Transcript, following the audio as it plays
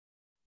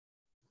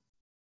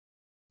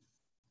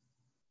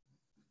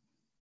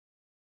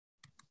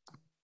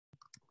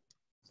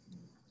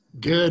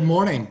Good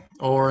morning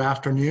or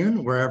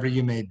afternoon, wherever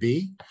you may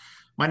be.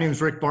 My name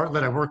is Rick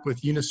Bartlett. I work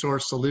with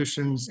Unisource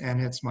Solutions, and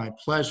it's my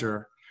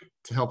pleasure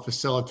to help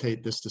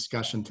facilitate this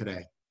discussion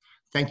today.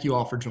 Thank you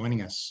all for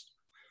joining us.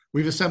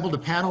 We've assembled a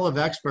panel of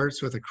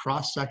experts with a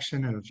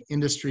cross-section of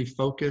industry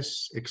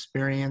focus,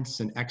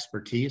 experience, and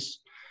expertise,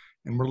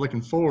 and we're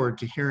looking forward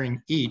to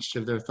hearing each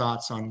of their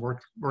thoughts on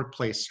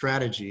workplace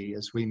strategy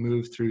as we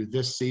move through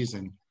this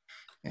season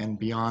and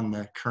beyond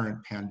the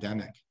current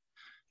pandemic.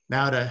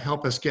 Now, to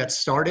help us get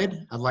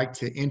started, I'd like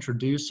to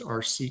introduce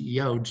our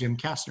CEO, Jim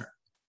Kastner.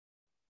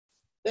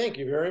 Thank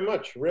you very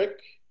much,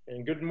 Rick,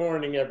 and good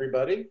morning,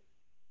 everybody.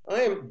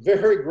 I am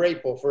very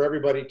grateful for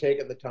everybody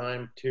taking the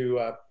time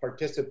to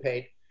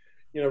participate,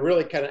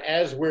 really kind of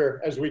as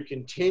we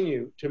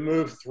continue to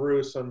move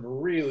through some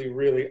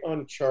really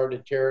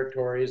uncharted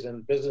territories,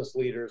 and business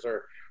leaders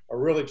are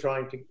really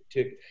trying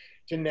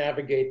to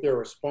navigate their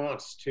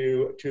response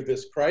to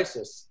this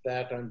crisis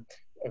that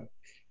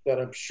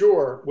I'm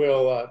sure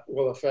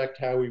will affect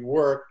how we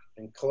work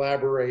and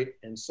collaborate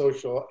and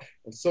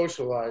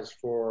socialize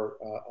for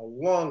a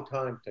long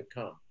time to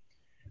come.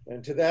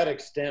 And to that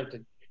extent,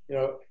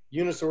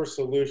 Unisource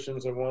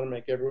Solutions, I want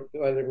to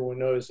let everyone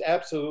know, is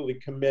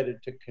absolutely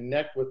committed to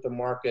connect with the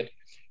market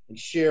and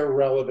share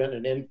relevant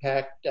and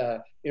impact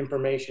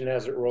information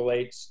as it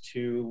relates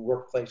to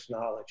workplace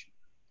knowledge.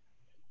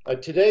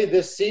 Today,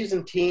 this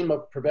seasoned team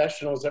of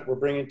professionals that we're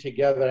bringing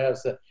together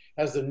has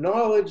the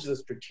knowledge, the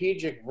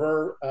strategic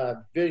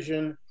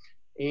vision,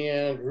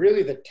 and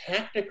really the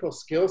tactical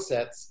skill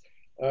sets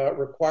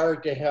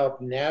required to help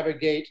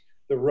navigate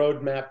the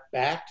roadmap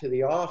back to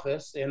the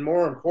office, and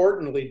more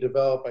importantly,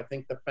 develop, I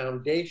think, the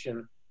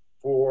foundation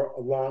for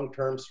a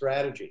long-term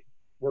strategy,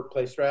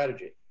 workplace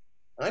strategy.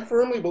 I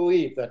firmly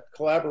believe that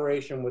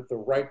collaboration with the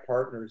right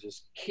partners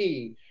is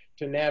key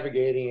to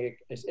navigating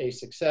a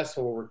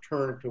successful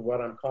return to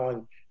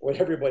what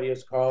everybody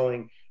is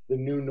calling the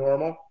new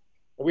normal.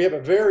 We have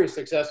a very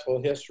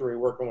successful history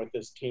working with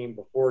this team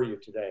before you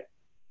today.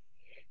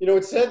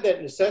 It's said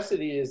that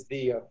necessity is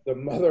the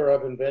mother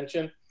of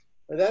invention.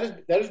 And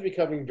that is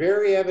becoming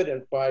very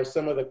evident by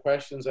some of the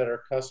questions that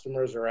our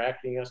customers are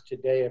asking us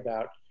today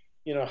about,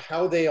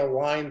 how they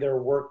align their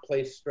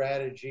workplace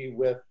strategy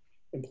with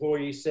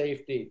employee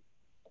safety,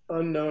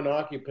 unknown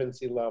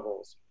occupancy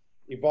levels,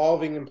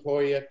 evolving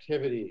employee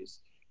activities,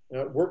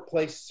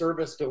 workplace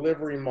service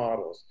delivery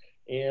models,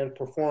 and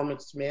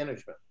performance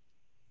management.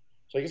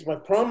 So I guess my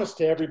promise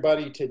to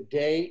everybody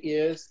today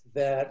is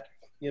that,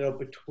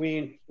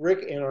 between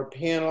Rick and our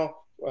panel,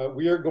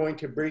 we are going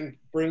to bring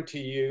to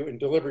you and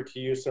deliver to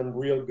you some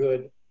real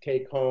good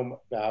take-home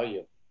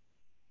value.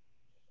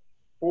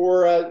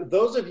 For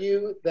those of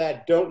you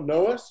that don't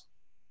know us,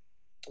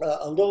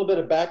 a little bit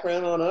of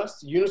background on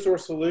us.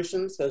 Unisource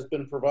Solutions has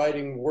been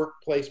providing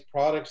workplace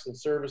products and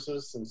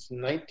services since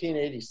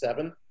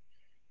 1987.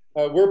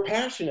 We're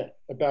passionate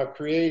about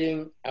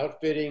creating,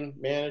 outfitting,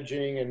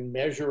 managing, and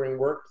measuring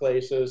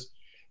workplaces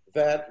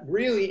that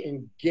really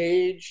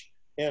engage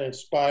and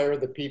inspire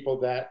the people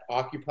that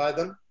occupy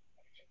them.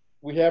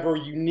 We have a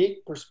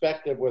unique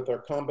perspective with our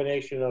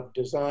combination of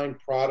design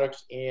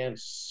products and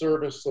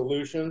service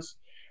solutions.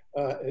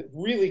 It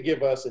really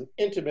give us an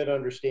intimate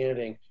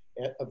understanding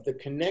of the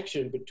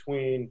connection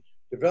between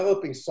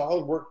developing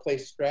solid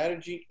workplace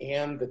strategy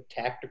and the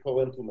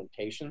tactical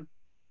implementation.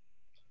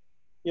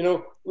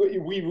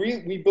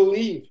 We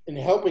believe in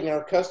helping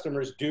our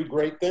customers do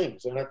great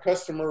things, and our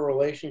customer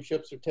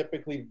relationships are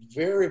typically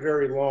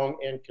very long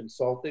and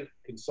consultative.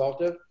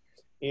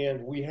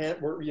 And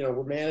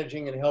we're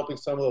managing and helping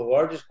some of the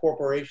largest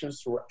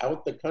corporations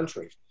throughout the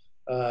country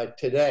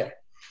today.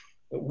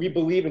 We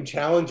believe in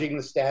challenging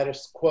the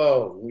status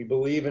quo. We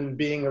believe in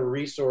being a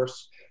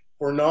resource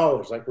for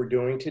knowledge like we're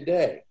doing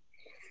today.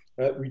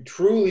 We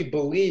truly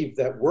believe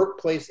that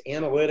workplace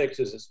analytics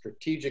is a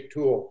strategic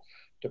tool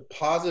to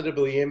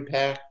positively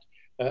impact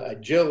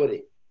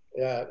agility,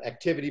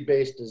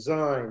 activity-based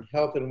design,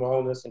 health and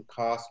wellness, and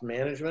cost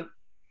management.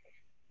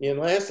 And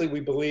lastly, we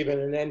believe in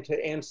an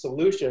end-to-end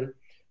solution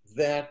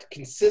that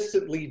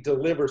consistently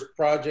delivers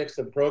projects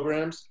and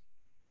programs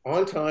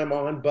on time,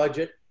 on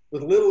budget,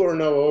 with little or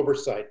no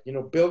oversight.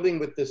 Building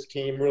with this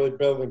team, really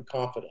building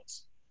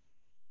confidence.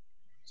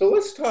 So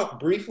let's talk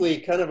briefly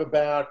kind of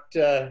about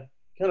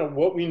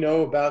what we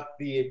know about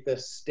the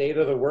state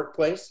of the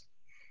workplace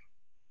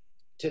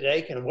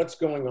today, kind of what's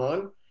going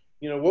on.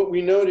 What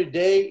we know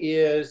today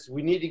is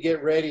we need to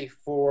get ready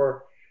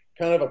for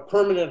kind of a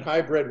permanent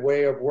hybrid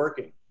way of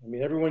working.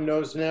 Everyone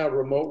knows now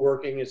remote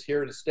working is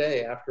here to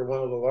stay after one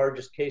of the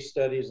largest case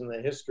studies in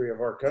the history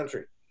of our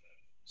country.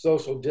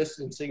 Social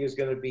distancing is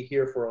going to be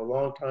here for a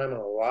long time on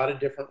a lot of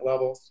different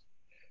levels.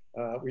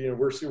 We're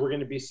going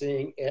to be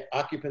seeing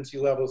occupancy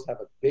levels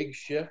have a big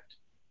shift.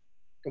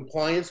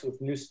 Compliance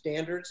with new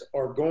standards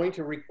are going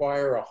to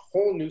require a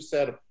whole new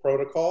set of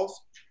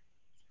protocols.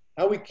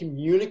 How we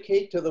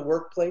communicate to the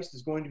workplace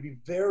is going to be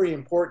very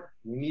important.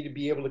 We need to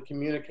be able to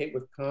communicate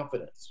with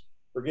confidence.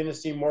 We're going to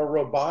see more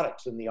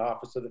robotics in the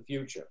office of the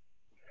future.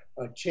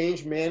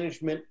 change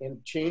management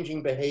and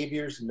changing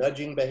behaviors,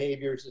 nudging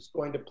behaviors is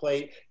going to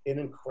play an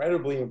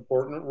incredibly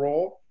important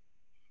role.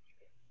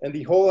 And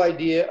the whole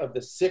idea of the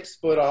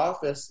 6-foot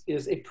office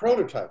is a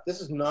prototype. This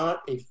is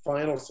not a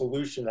final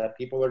solution that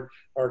people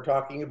are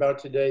talking about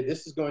today.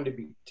 This is going to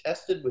be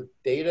tested with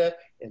data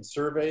and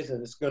surveys,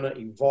 and it's going to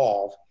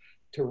evolve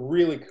to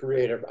really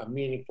create a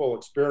meaningful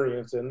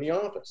experience in the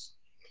office.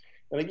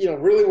 And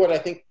really what I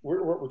think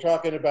we're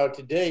talking about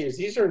today is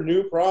these are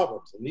new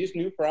problems, and these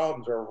new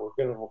problems are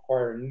going to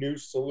require new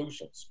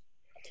solutions.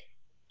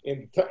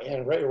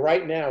 And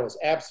right now is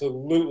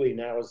absolutely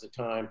now is the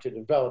time to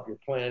develop your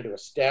plan to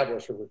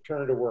establish a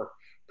return to work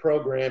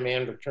program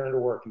and return to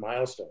work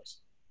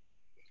milestones.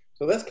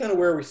 So that's kind of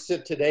where we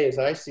sit today, as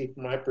I see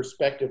from my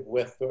perspective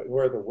with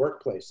where the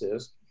workplace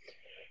is.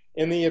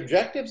 And the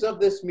objectives of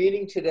this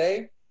meeting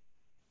today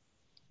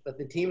that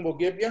the team will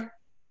give you,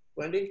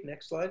 Wendy,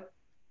 next slide,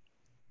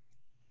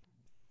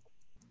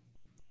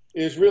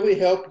 is really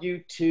help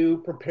you to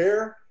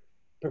prepare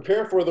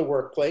for the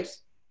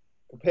workplace,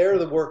 prepare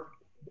the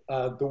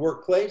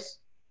workplace,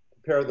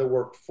 prepare the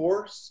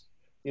workforce,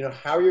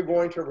 how you're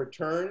going to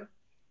return,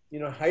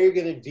 how you're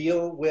going to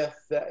deal with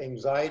the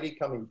anxiety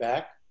coming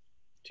back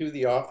to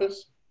the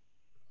office,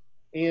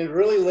 and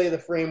really lay the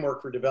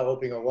framework for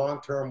developing a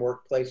long-term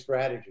workplace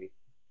strategy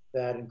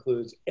that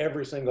includes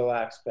every single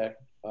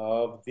aspect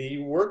of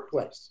the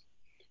workplace.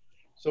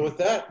 So with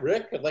that,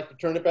 Rick, I'd like to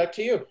turn it back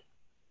to you.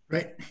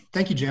 Great.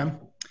 Thank you, Jim.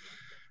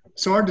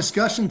 So our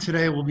discussion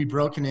today will be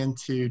broken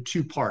into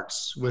 2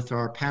 parts, with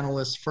our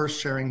panelists first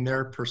sharing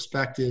their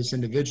perspectives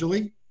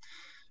individually.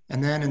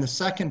 And then in the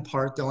second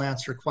part, they'll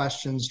answer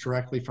questions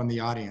directly from the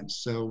audience.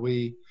 So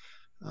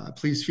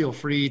please feel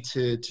free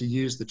to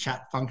use the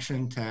chat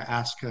function to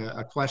ask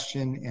a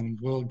question, and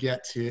we'll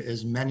get to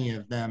as many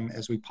of them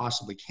as we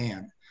possibly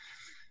can.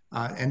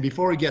 And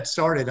before we get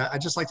started,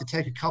 I'd just like to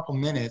take a couple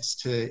minutes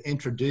to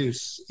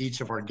introduce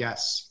each of our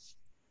guests.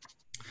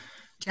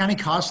 Tammy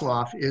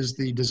Kosloff is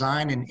the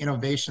Design and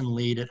Innovation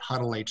Lead at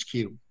Huddle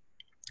HQ.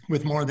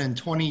 With more than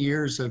 20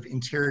 years of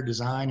interior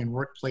design and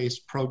workplace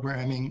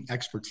programming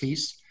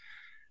expertise,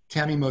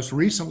 Tammy most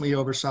recently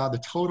oversaw the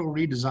total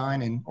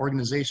redesign and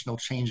organizational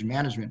change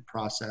management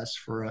process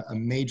for a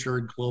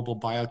major global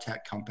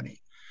biotech company.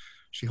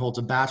 She holds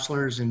a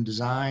bachelor's in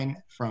design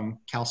from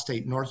Cal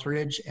State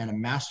Northridge and a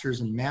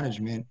master's in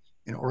management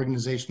and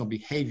organizational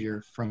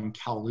behavior from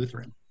Cal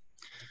Lutheran.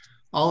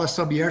 Alla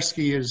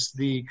Sobierski is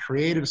the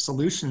Creative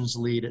Solutions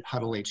Lead at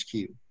Huddle HQ.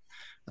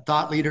 A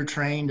thought leader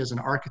trained as an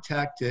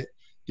architect at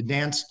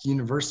Gdansk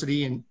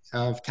University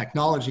of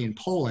Technology in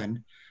Poland,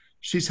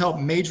 she's helped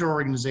major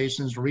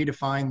organizations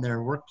redefine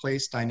their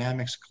workplace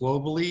dynamics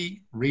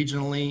globally,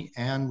 regionally,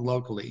 and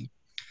locally.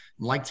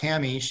 Like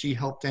Tammy, she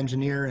helped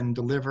engineer and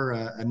deliver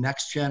a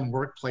next-gen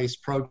workplace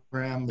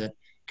program that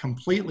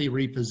completely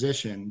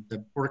repositioned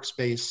the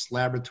workspace,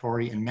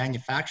 laboratory, and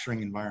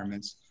manufacturing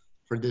environments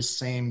for this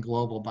same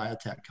global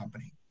biotech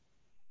company.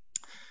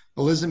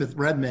 Elizabeth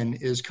Redman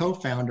is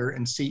co-founder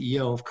and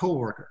CEO of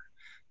Coworker,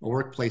 a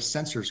workplace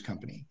sensors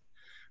company.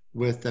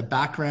 With a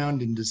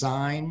background in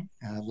design,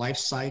 life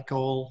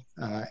cycle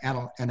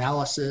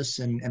analysis,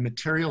 and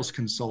materials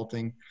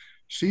consulting,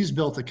 she's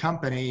built a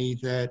company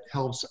that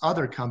helps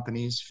other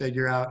companies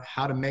figure out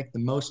how to make the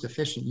most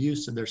efficient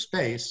use of their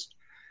space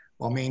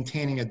while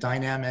maintaining a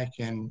dynamic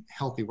and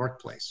healthy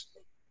workplace.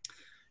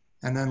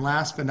 And then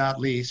last but not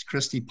least,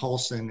 Christy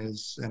Polson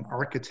is an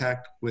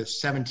architect with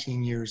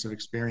 17 years of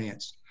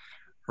experience.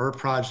 Her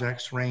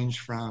projects range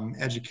from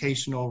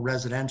educational,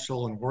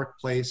 residential, and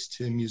workplace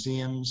to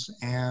museums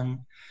and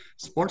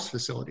sports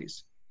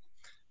facilities.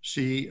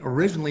 She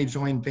originally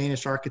joined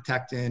Danish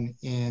Architect in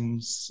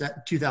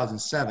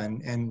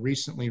 2007 and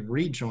recently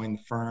rejoined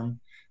the firm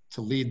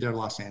to lead their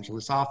Los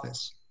Angeles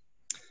office.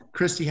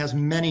 Christy has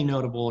many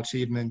notable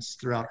achievements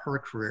throughout her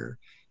career,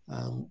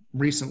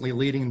 recently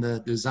leading the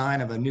design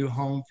of a new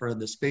home for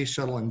the Space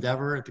Shuttle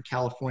Endeavour at the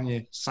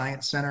California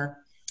Science Center,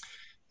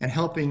 and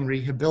helping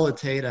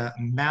rehabilitate a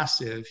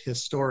massive,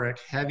 historic,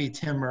 heavy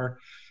timber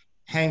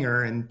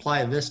hangar in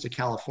Playa Vista,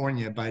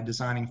 California, by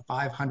designing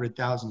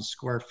 500,000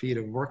 square feet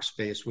of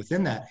workspace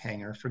within that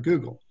hangar for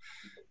Google,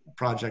 a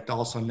project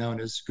also known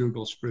as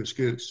Google Spruce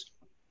Goose.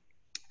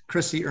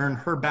 Christy earned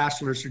her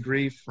bachelor's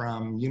degree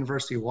from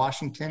University of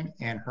Washington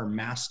and her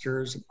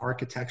master's in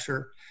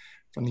architecture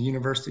from the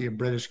University of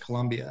British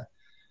Columbia.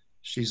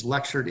 She's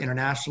lectured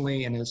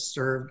internationally and has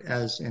served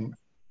as an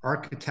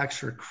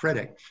architecture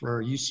critic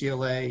for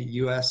UCLA,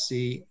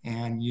 USC,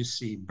 and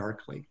UC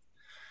Berkeley.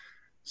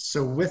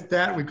 So with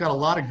that, we've got a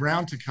lot of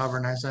ground to cover.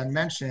 And as I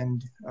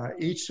mentioned,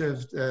 each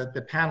of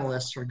the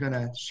panelists are going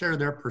to share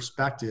their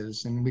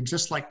perspectives. And we'd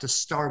just like to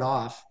start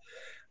off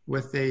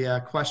with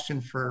a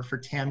question for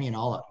Tammy and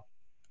Alla.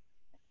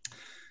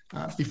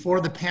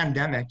 Before the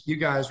pandemic, you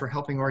guys were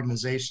helping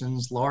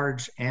organizations,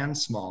 large and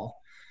small,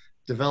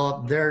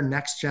 develop their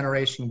next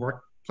generation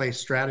workplace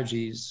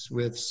strategies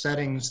with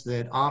settings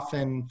that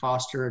often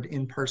fostered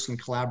in-person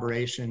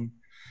collaboration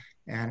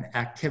and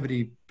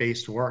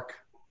activity-based work,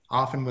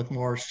 often with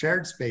more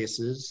shared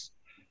spaces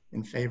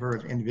in favor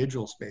of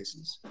individual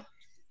spaces.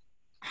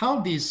 How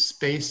have these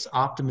space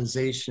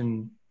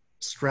optimization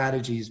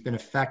strategies been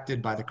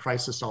affected by the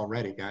crisis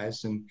already,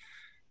 guys? And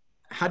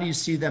how do you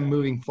see them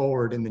moving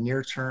forward in the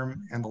near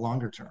term and the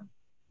longer term?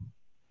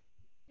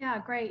 Yeah,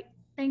 great.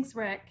 Thanks,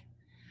 Rick.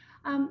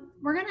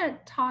 We're going to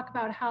talk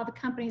about how the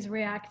companies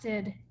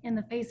reacted in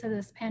the face of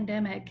this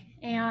pandemic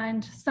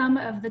and some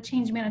of the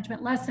change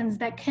management lessons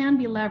that can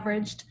be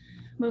leveraged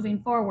moving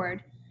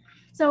forward.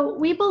 So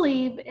we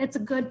believe it's a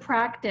good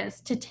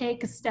practice to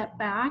take a step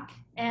back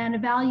and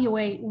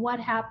evaluate what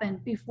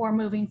happened before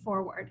moving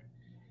forward.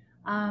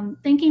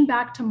 Thinking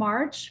back to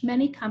March,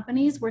 many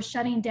companies were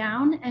shutting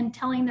down and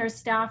telling their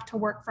staff to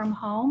work from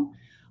home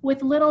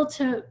with little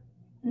to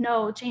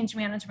no change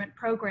management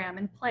program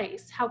in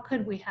place. How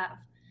could we have?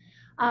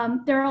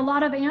 There are a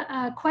lot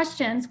of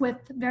questions with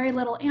very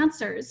little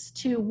answers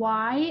to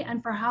why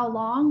and for how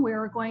long we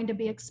were going to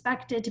be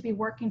expected to be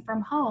working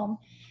from home,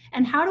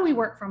 and how do we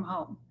work from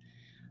home?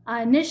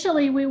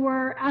 Initially, we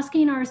were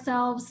asking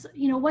ourselves,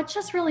 what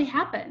just really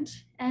happened?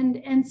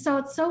 And so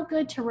it's so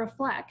good to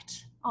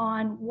reflect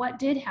on what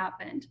did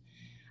happen.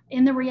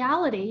 In the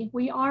reality,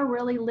 we are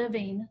really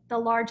living the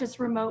largest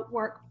remote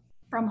work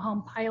from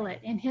home pilot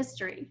in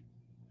history.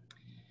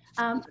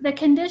 The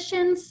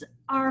conditions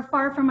are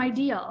far from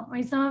ideal. I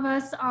mean, some of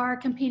us are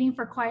competing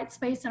for quiet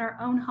space in our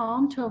own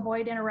home to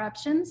avoid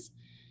interruptions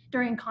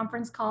during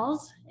conference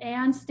calls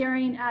and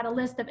staring at a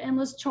list of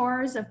endless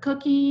chores of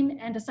cooking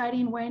and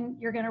deciding when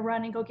you're going to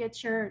run and go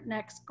get your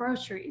next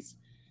groceries.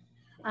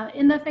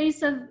 In the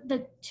face of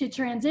the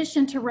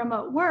transition to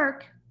remote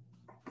work,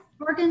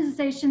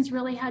 organizations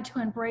really had to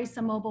embrace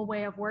a mobile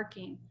way of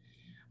working.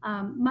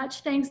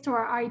 Much thanks to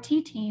our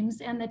IT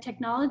teams and the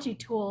technology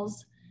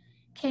tools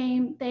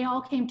they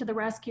all came to the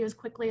rescue as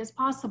quickly as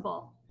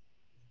possible.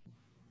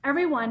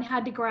 Everyone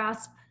had to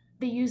grasp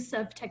the use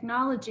of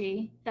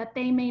technology that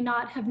they may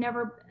not have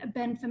never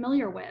been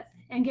familiar with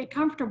and get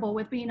comfortable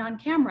with being on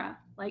camera,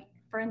 like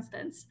for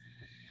instance.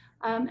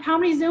 How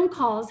many Zoom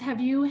calls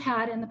have you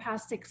had in the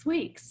past 6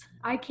 weeks?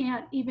 I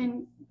can't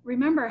even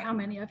remember how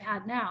many I've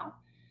had now.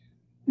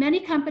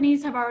 Many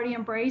companies have already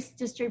embraced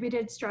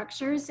distributed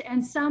structures,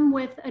 and some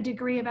with a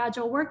degree of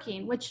agile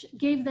working, which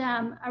gave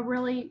them a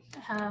really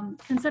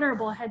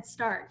considerable head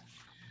start.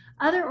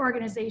 Other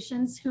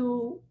organizations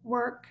who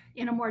work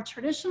in a more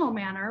traditional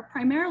manner,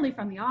 primarily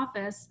from the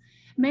office,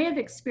 may have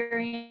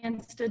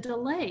experienced a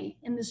delay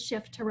in this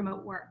shift to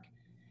remote work.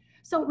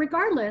 So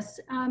regardless,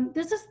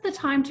 this is the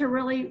time to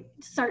really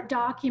start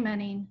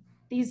documenting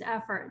these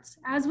efforts.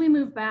 As we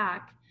move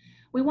back,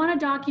 we want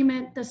to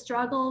document the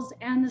struggles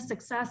and the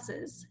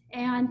successes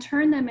and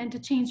turn them into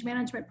change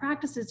management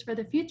practices for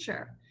the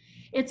future.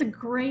 It's a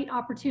great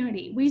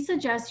opportunity. We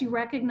suggest you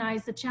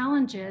recognize the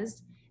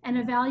challenges and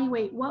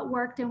evaluate what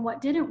worked and what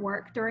didn't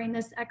work during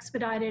this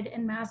expedited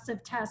and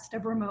massive test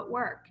of remote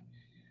work.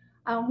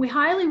 We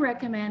highly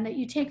recommend that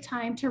you take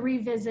time to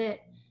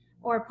revisit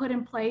or put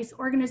in place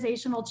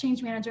organizational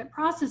change management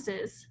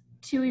processes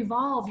to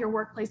evolve your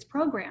workplace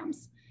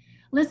programs.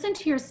 Listen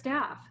to your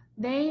staff.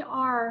 They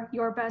are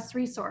your best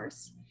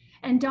resource,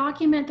 and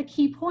document the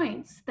key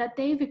points that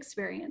they've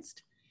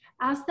experienced.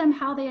 Ask them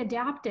how they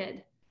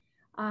adapted.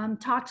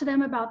 Talk to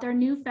them about their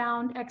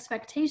newfound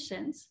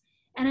expectations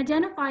and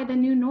identify the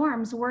new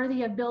norms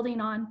worthy of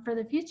building on for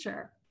the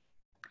future.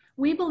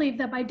 We believe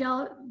that by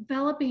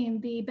developing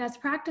the best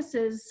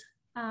practices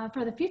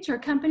for the future,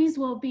 companies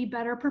will be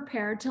better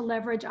prepared to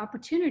leverage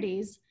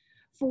opportunities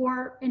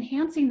for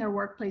enhancing their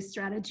workplace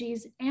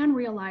strategies and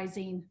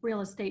realizing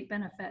real estate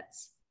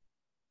benefits.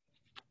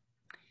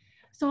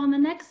 So on the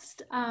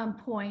next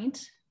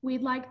point,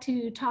 we'd like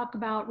to talk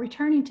about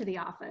returning to the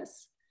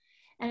office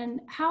and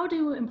how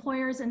do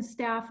employers and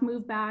staff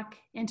move back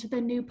into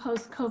the new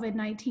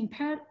post-COVID-19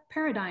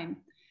 paradigm.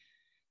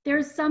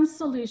 There's some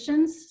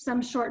solutions, some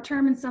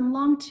short-term and some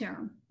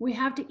long-term. We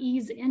have to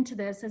ease into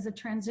this as a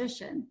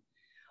transition.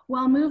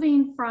 While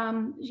moving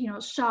from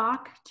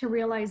shock to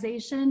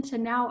realization to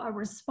now a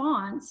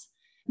response,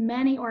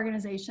 many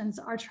organizations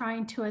are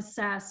trying to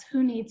assess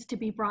who needs to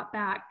be brought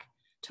back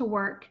to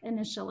work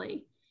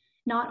initially.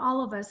 Not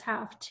all of us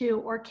have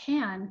to or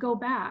can go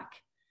back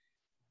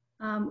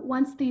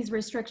once these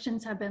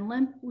restrictions have been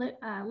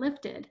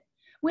lifted.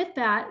 With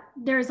that,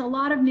 there's a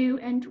lot of new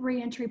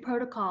re-entry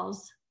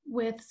protocols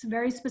with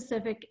very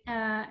specific,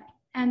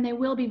 and they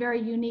will be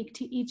very unique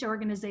to each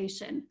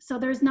organization. So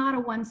there's not a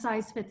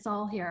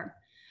one-size-fits-all here.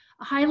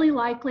 Highly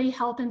likely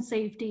health and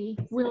safety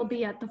will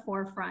be at the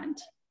forefront.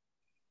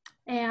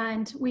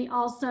 And we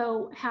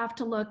also have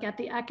to look at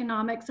the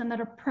economics and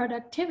the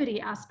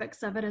productivity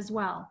aspects of it as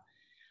well.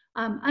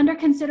 Under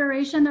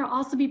consideration, there'll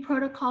also be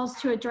protocols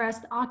to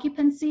address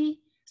occupancy,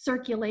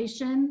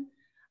 circulation,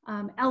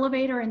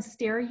 elevator and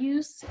stair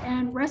use,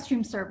 and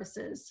restroom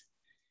services.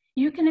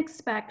 You can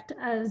expect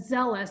a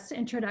zealous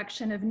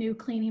introduction of new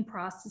cleaning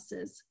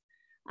processes.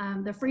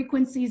 The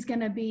frequency is going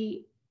to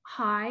be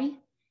high.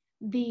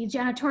 The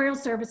janitorial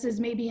services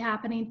may be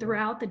happening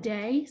throughout the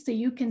day, so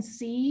you can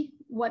see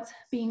what's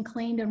being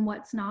cleaned and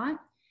what's not.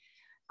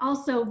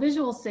 Also,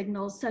 visual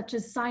signals such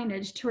as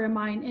signage to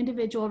remind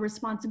individual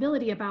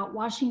responsibility about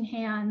washing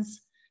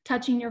hands,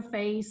 touching your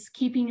face,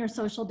 keeping your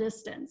social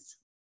distance.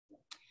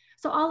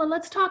 So Ala,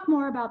 let's talk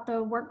more about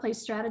the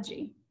workplace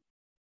strategy.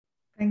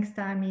 Thanks,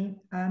 Tammy.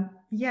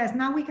 Yes,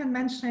 now we can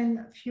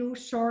mention a few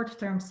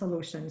short-term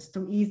solutions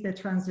to ease the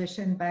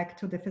transition back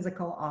to the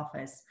physical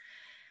office.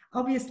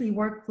 Obviously,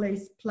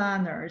 workplace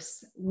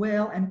planners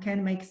will and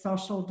can make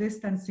social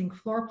distancing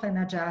floor plan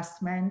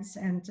adjustments,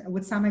 and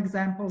with some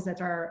examples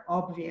that are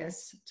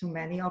obvious to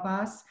many of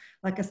us,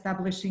 like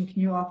establishing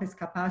new office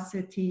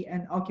capacity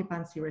and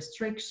occupancy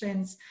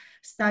restrictions,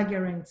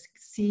 staggering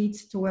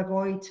seats to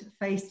avoid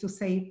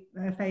face-to-face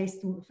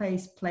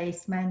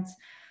placements.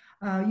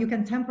 You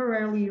can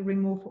temporarily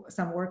remove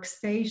some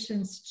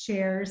workstations,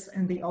 chairs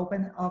in the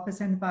open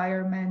office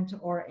environment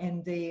or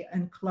in the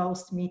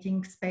enclosed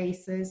meeting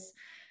spaces.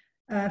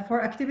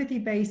 For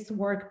activity-based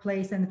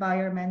workplace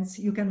environments,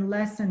 you can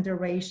lessen the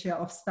ratio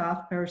of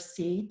staff per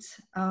seat.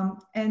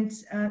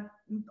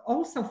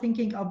 Also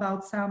thinking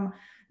about some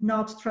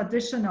not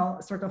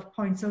traditional sort of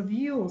points of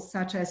view,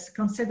 such as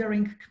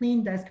considering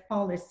clean desk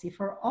policy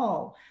for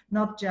all,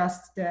 not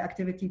just the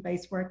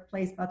activity-based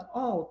workplace, but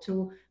all,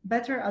 to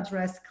better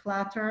address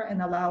clutter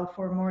and allow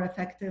for more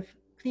effective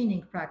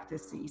cleaning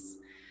practices.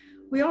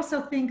 We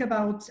also think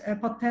about a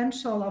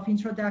potential of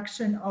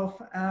introduction of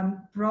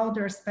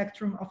broader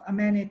spectrum of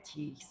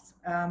amenities.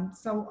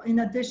 So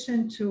in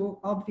addition to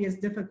obvious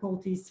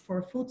difficulties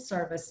for food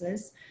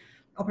services,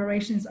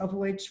 operations of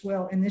which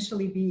will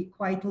initially be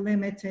quite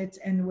limited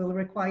and will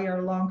require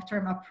a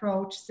long-term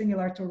approach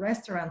similar to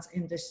restaurants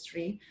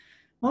industry,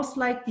 most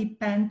likely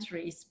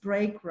pantries,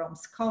 break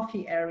rooms,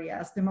 coffee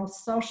areas, the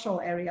most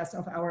social areas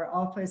of our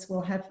office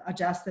will have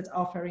adjusted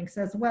offerings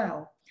as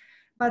well.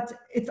 But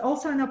it's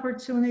also an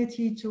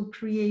opportunity to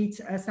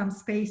create some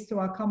space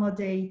to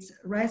accommodate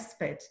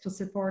respite, to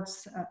support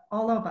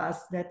all of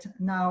us that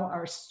now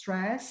are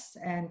stressed,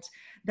 and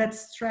that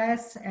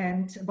stress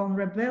and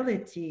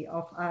vulnerability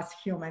of us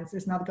humans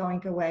is not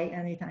going away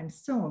anytime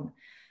soon.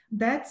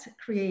 That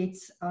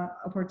creates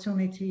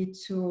opportunity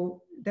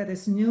that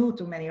is new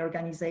to many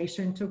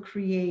organizations, to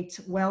create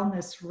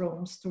wellness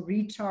rooms, to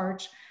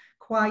recharge,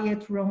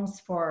 quiet rooms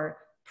for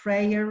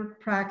prayer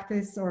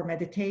practice or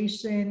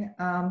meditation,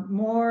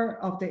 more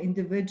of the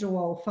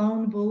individual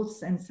phone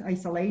booths and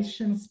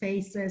isolation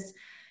spaces,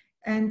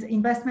 and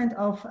investment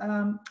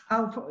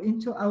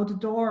into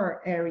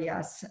outdoor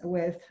areas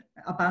with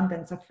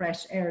abundance of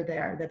fresh air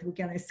there that we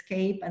can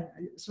escape and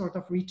sort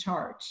of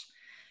recharge.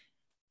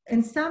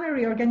 In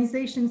summary,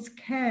 organizations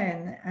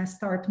can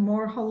start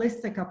more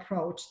holistic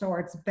approach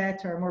towards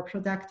better, more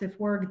productive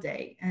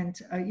workday. And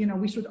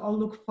we should all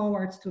look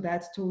forward to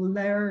that, to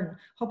learn,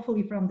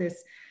 hopefully from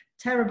this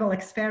terrible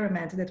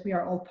experiment that we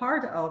are all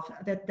part of,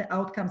 that the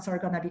outcomes are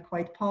going to be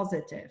quite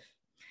positive.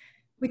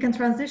 We can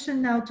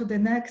transition now to the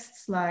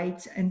next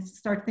slide and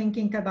start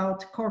thinking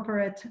about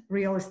corporate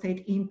real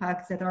estate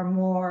impacts that are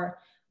more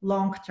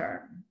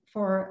long-term.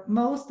 For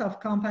most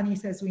of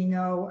companies, as we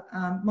know,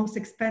 most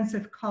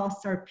expensive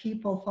costs are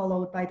people,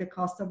 followed by the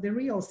cost of the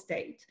real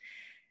estate.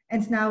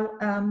 And now,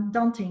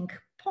 daunting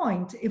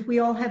point, if we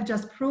all have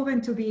just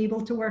proven to be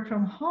able to work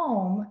from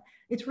home,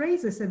 it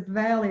raises a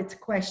valid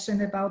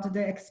question about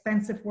the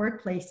expensive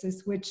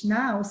workplaces, which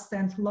now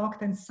stand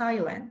locked and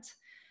silent.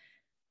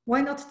 Why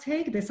not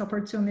take this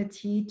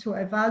opportunity to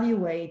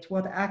evaluate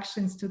what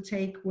actions to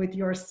take with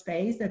your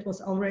space that was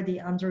already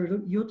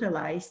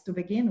underutilized to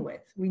begin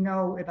with? We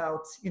know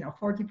about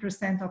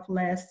 40% of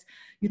less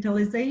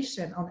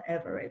utilization on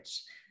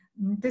average.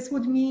 This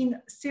would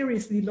mean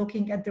seriously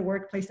looking at the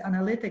workplace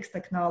analytics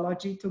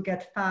technology to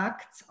get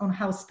facts on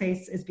how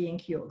space is being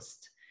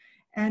used.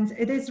 And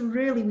it is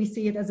really, we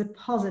see it as a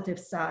positive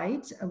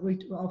side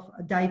of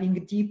diving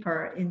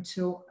deeper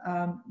into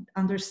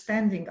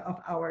understanding of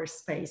our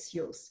space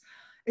use.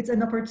 It's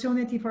an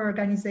opportunity for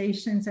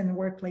organizations and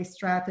workplace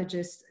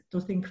strategists to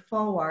think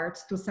forward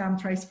to some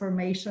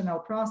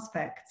transformational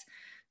prospects,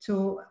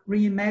 to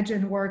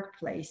reimagine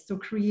workplace, to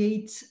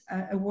create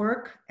a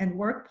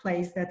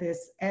workplace that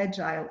is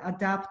agile,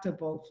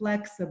 adaptable,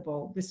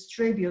 flexible,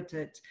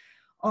 distributed,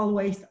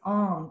 always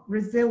on,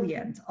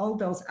 resilient, all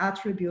those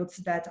attributes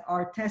that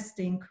are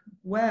testing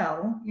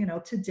well,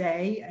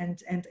 today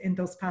and in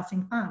those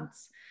passing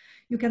months.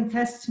 You can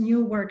test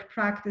new work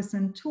practice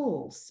and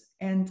tools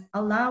and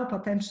allow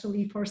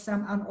potentially for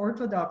some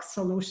unorthodox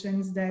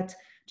solutions that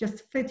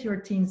just fit your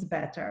teams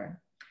better.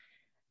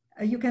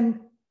 You can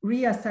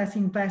reassess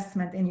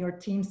investment in your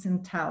teams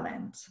and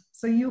talent.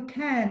 So you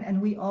can, and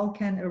we all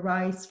can,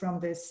 arise from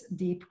this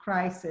deep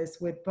crisis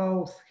with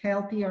both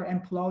healthier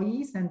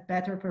employees and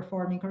better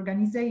performing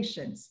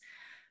organizations.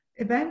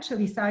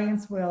 Eventually,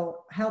 science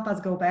will help us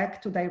go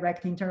back to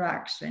direct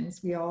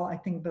interactions. We all, I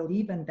think,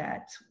 believe in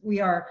that. We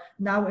are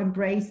now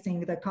embracing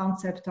the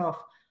concept of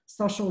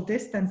social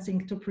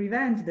distancing to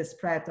prevent the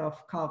spread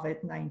of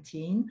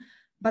COVID-19.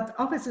 But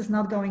office is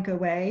not going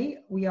away.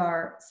 We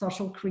are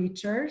social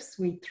creatures.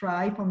 We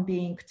thrive on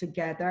being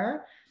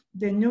together.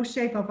 The new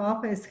shape of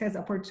office has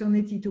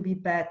opportunity to be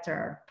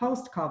better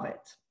post-COVID.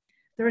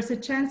 There is a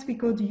chance we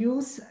could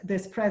use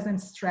this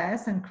present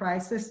stress and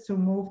crisis to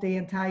move the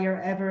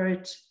entire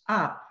average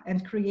up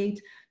and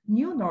create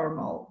new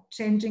normal,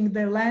 changing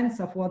the lens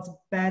of what's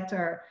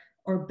better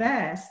or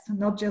best,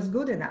 not just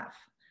good enough.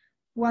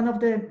 One of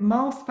the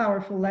most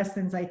powerful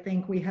lessons I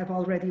think we have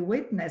already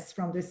witnessed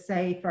from the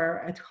safer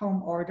at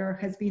home order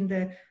has been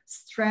the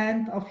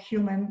strength of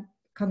human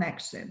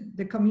connection.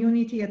 The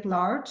community at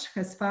large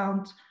has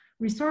found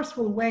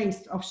resourceful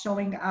ways of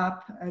showing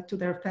up to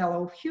their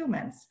fellow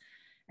humans.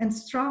 And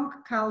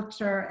strong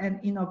culture and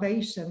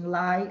innovation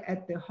lie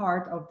at the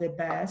heart of the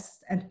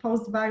best, and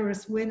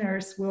post-virus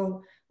winners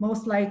will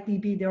most likely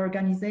be the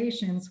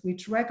organizations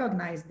which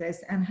recognize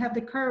this and have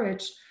the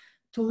courage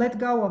to let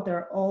go of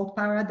their old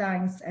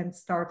paradigms and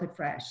start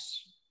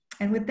afresh.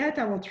 And with that,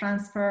 I will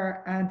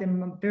transfer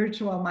the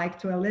virtual mic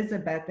to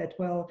Elizabeth that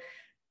will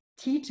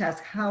teach us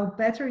how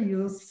better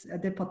use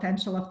the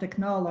potential of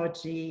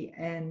technology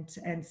and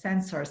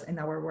sensors in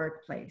our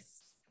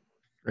workplace.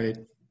 Great.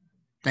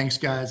 Thanks,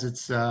 guys.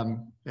 It's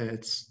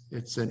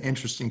an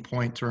interesting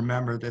point to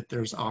remember that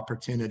there's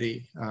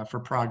opportunity for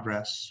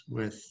progress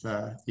with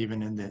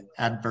even in the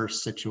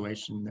adverse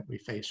situation that we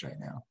face right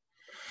now.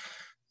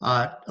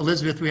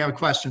 Elizabeth, we have a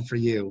question for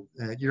you.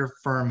 Your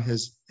firm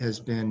has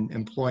been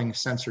employing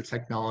sensor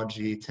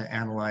technology to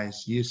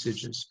analyze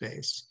usage of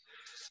space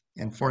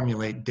and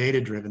formulate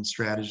data-driven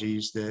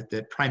strategies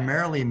that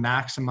primarily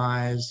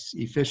maximize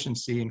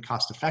efficiency and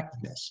cost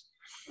effectiveness.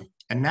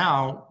 And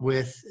now,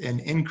 with an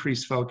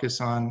increased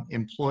focus on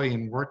employee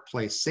and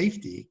workplace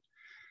safety,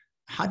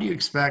 how do you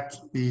expect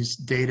these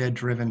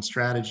data-driven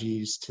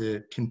strategies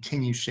to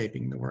continue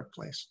shaping the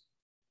workplace?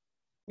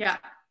 Yeah,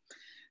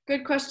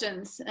 good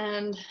questions,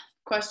 and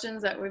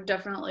questions that we've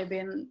definitely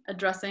been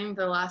addressing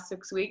for the last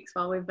 6 weeks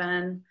while we've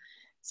been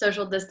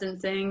social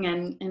distancing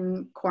and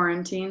in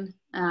quarantine.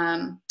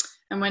 And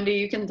Wendy,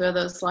 you can throw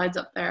those slides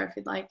up there if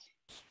you'd like.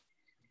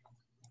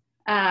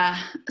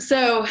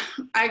 So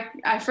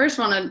I first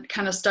want to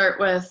kind of start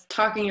with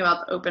talking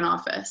about the open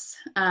office.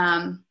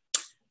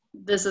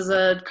 This is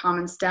a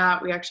common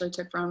stat we actually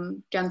took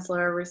from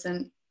Gensler, a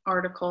recent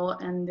article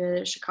in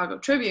the Chicago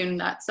Tribune,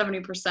 that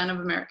 70%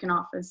 of American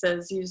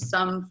offices use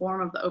some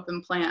form of the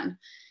open plan.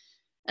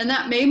 And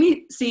that made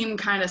me seem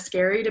kind of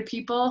scary to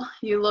people.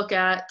 You look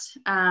at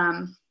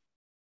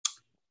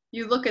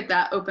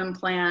that open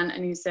plan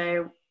and you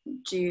say,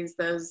 geez,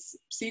 those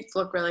seats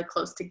look really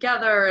close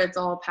together. It's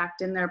all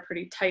packed in there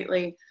pretty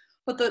tightly.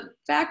 But the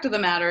fact of the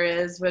matter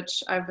is,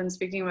 which I've been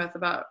speaking with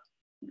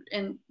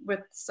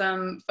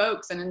some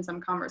folks and in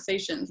some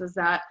conversations, is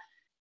that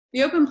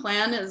the open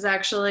plan is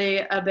actually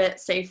a bit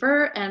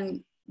safer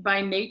and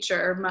by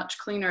nature much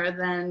cleaner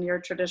than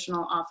your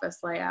traditional office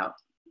layout.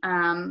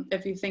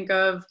 If you think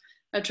of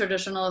a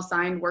traditional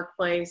assigned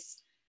workplace,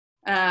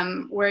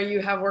 where you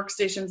have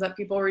workstations that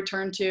people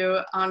return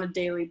to on a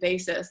daily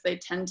basis, they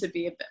tend to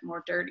be a bit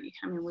more dirty.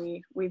 I mean,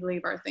 we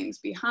leave our things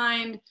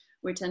behind.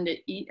 We tend to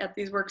eat at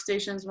these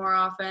workstations more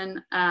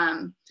often.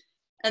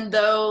 And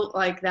though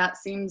like that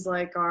seems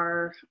like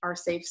our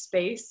safe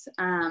space,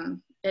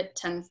 it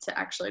tends to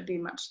actually be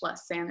much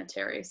less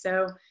sanitary.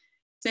 So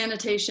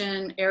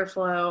sanitation,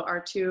 airflow are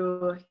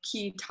two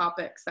key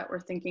topics that we're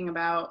thinking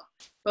about,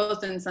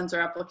 both in sensor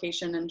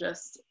application and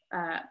just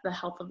the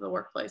health of the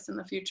workplace in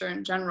the future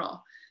in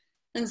general.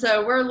 And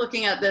so we're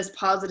looking at this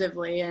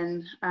positively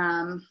in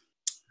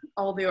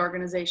all the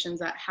organizations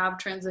that have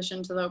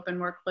transitioned to the open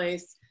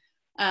workplace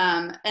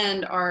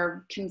and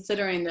are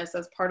considering this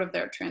as part of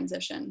their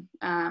transition.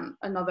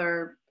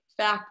 Another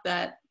fact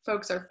that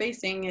folks are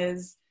facing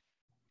is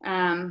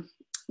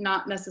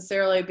not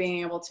necessarily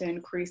being able to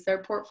increase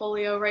their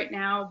portfolio right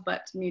now,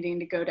 but needing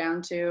to go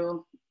down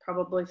to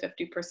probably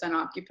 50%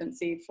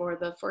 occupancy for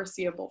the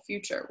foreseeable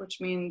future,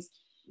 which means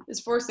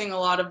is forcing a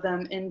lot of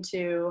them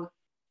into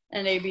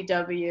an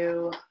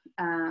ABW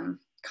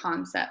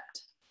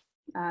concept.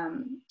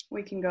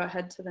 We can go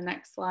ahead to the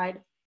next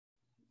slide.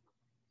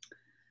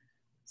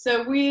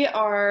 So we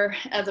are,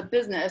 as a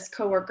business,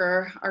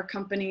 Coworker, our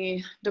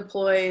company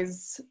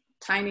deploys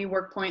tiny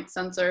WorkPoint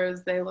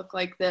sensors. They look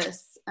like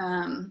this.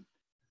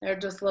 They're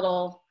just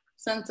little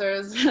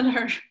sensors that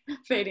are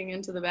fading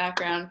into the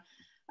background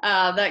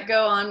that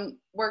go on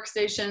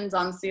workstations,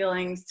 on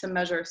ceilings to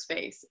measure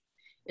space.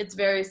 It's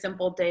very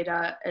simple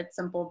data. It's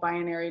simple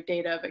binary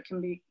data, but can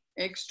be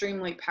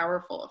extremely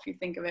powerful. If you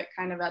think of it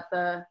kind of at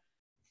the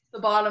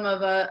bottom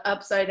of a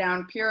upside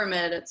down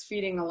pyramid, it's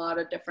feeding a lot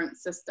of different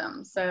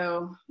systems.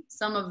 So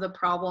some of the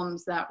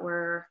problems that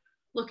we're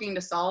looking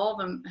to solve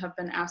and have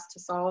been asked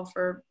to solve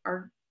for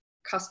our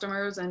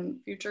customers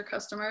and future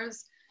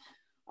customers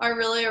are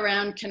really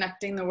around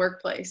connecting the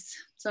workplace.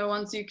 So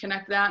once you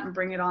connect that and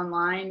bring it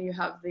online, you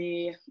have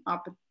the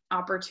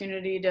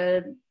opportunity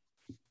to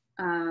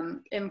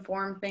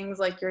inform things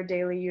like your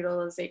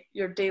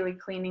daily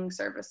cleaning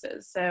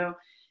services. So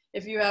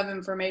if you have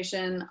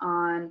information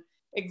on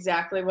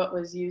exactly what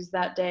was used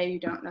that day, you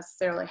don't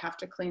necessarily have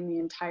to clean the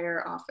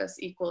entire office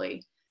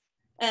equally.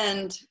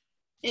 And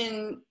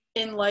in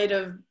light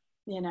of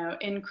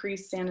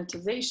increased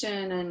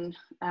sanitization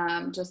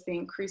and just the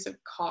increase of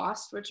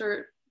cost, which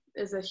are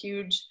is a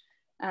huge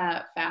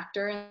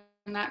factor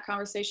in that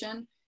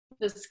conversation.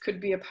 This could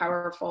be a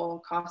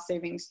powerful cost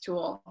savings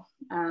tool,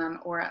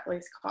 or at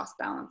least cost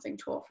balancing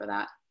tool for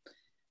that.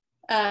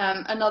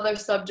 Another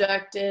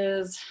subject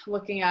is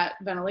looking at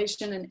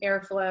ventilation and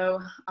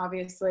airflow.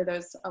 Obviously,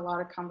 there's a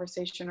lot of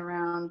conversation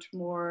around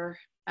more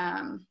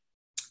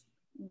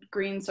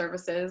green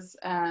services.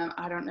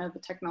 I don't know the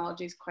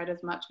technologies quite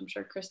as much. I'm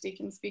sure Christy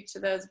can speak to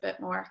those a bit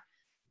more.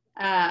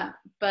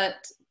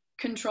 But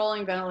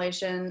controlling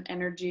ventilation,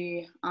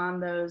 energy on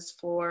those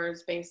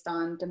floors based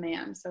on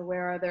demand. So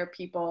where are there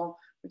people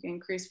who can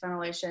increase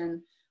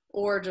ventilation,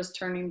 or just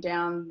turning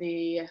down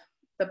the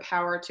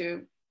power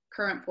to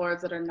current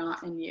floors that are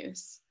not in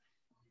use.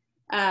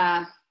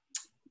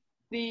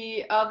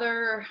 The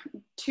other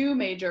two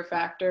major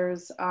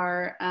factors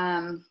are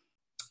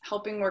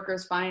helping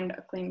workers find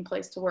a clean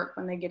place to work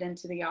when they get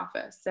into the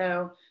office.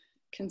 So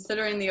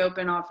considering the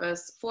open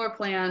office floor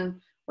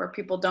plan, where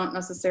people don't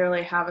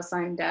necessarily have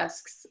assigned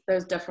desks,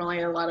 there's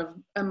definitely a lot of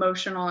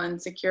emotional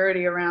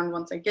insecurity around,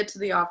 once I get to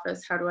the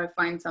office, how do I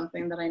find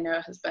something that I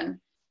know has been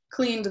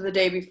cleaned the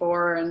day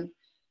before, and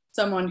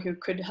someone who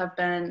could have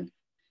been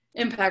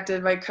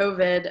impacted by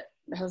COVID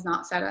has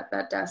not sat at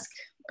that desk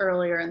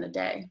earlier in the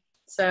day.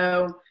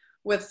 So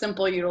with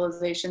simple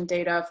utilization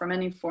data from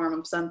any form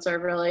of sensor,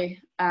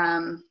 really,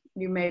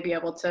 you may be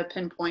able to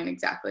pinpoint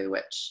exactly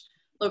which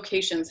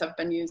locations have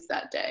been used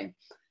that day.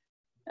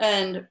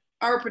 And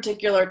our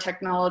particular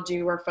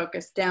technology, we're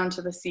focused down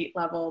to the seat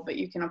level, but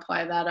you can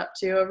apply that up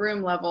to a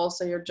room level.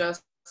 So you're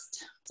just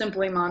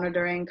simply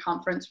monitoring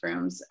conference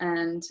rooms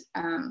and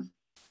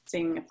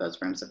seeing if those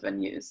rooms have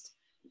been used.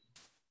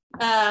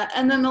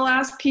 And then the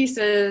last piece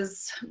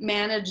is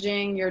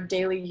managing your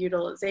daily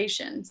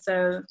utilization.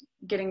 So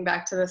getting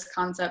back to this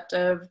concept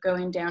of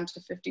going down to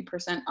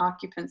 50%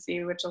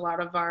 occupancy, which a lot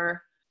of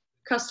our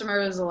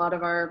customers, a lot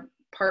of our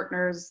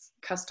partners,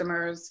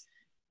 customers,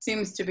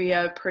 seems to be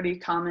a pretty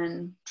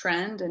common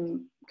trend,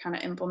 and kind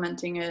of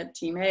implementing it,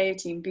 team A,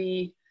 team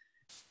B.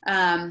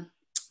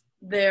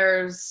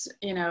 There's,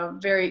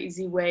 very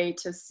easy way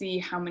to see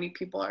how many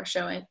people are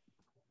showing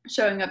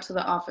up to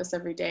the office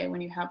every day when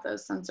you have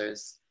those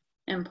sensors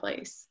in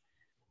place.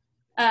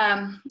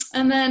 And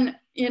then,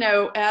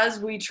 as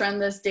we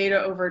trend this data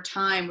over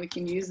time, we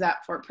can use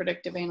that for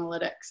predictive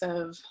analytics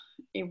of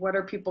what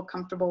are people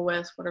comfortable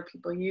with, what are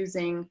people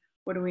using,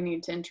 what do we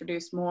need to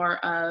introduce more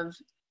of,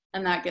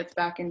 and that gets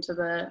back into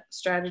the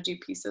strategy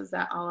pieces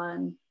that Ala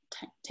and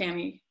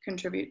Tammy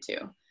contribute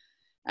to.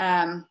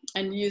 And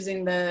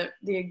using the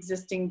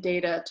existing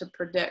data to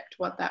predict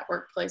what that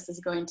workplace is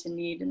going to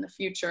need in the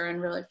future,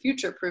 and really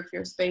future-proof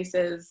your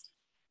spaces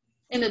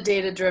in a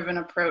data-driven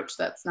approach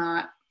that's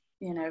not,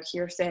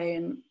 hearsay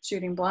and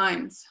shooting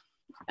blinds.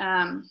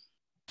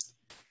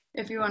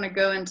 If you want to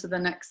go into the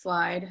next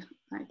slide,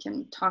 I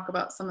can talk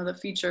about some of the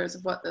features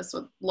of what this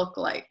would look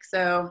like.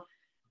 So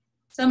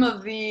some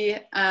of the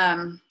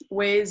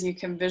ways you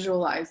can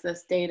visualize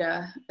this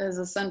data is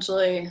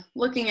essentially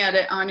looking at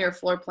it on your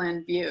floor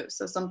plan view.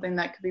 So something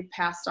that could be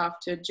passed off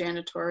to a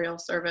janitorial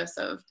service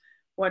of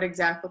what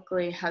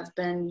exactly has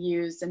been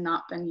used and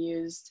not been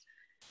used.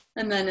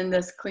 And then in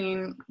this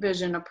clean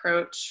vision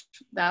approach,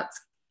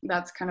 that's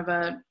kind of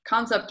a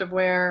concept of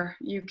where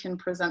you can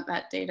present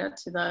that data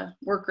to the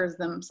workers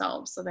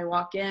themselves. So they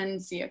walk in,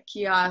 see a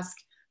kiosk,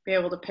 be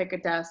able to pick a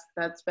desk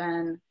that's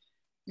been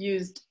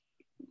used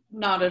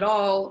not at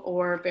all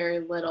or very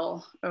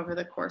little over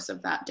the course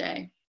of that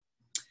day.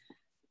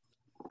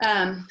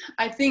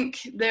 I think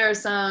there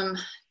are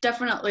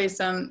definitely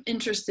some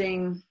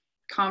interesting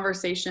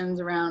conversations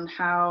around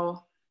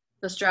how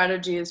the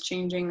strategy is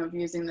changing of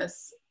using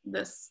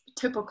this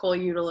typical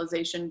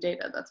utilization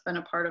data that's been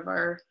a part of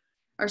our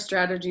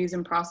strategies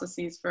and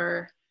processes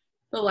for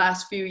the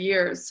last few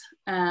years,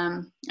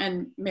 and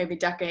maybe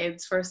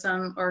decades for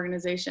some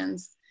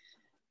organizations.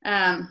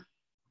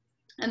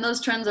 And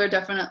those trends are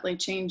definitely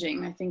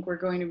changing. I think we're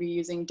going to be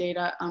using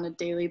data on a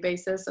daily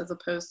basis as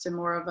opposed to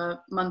more of a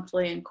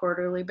monthly and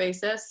quarterly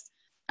basis,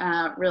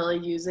 really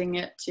using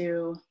it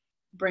to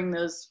bring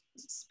those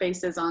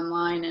spaces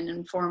online and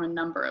inform a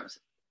number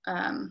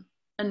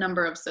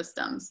of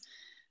systems.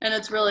 And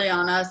it's really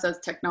on us as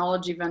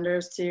technology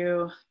vendors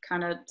to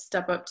kind of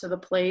step up to the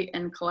plate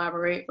and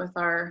collaborate with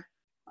our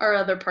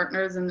other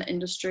partners in the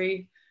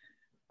industry.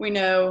 We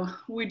know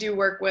we do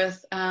work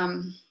with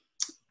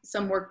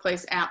some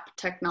workplace app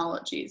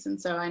technologies. And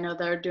so I know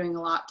they're doing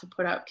a lot to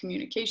put out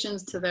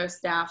communications to their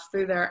staff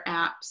through their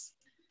apps.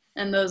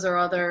 And those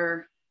are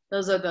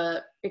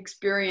the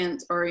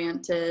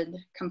experience-oriented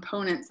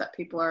components that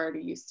people are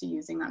already used to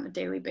using on a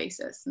daily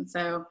basis. And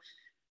so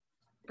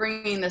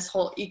bringing this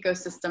whole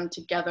ecosystem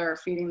together,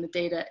 feeding the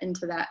data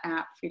into that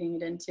app, feeding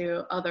it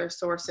into other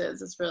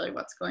sources is really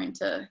what's going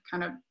to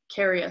kind of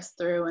carry us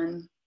through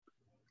and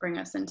bring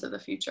us into the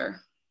future.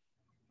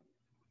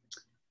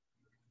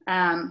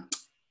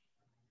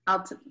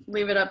 I'll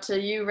leave it up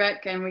to you,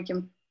 Rick, and we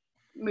can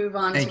move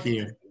on. Thank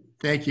you.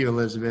 Thank you,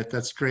 Elizabeth.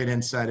 That's great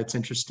insight. It's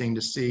interesting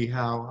to see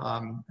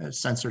how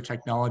sensor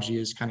technology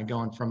is kind of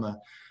going from a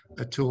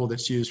a tool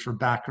that's used for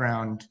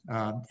background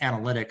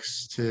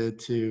analytics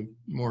to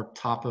more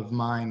top of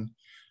mind,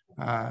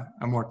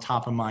 a more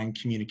top of mind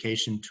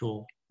communication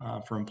tool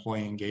for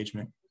employee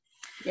engagement.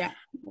 Yeah,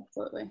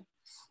 absolutely.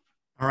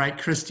 All right,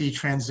 Christy,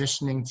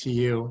 transitioning to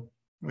you.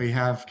 We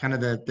have kind of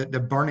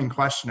the burning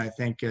question, I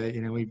think,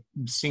 you know, we've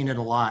seen it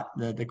a lot,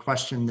 the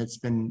question that's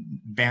been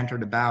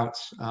bantered about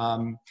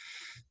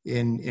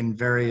in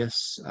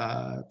various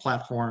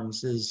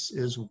platforms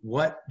is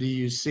what do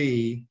you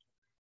see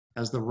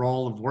as the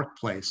role of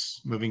workplace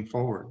moving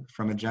forward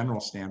from a general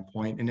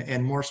standpoint?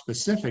 And more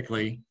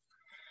specifically,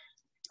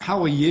 how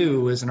will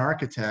you as an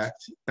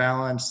architect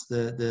balance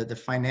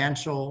the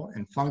financial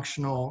and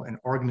functional and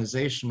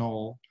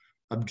organizational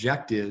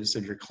objectives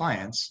of your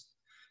clients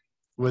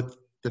with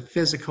the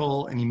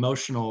physical and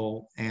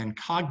emotional and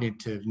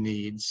cognitive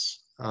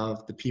needs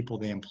of the people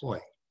they employ?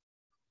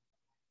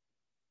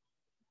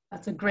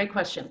 That's a great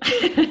question.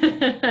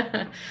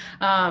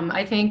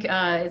 I think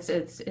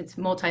it's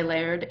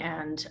multi-layered,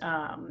 and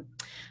I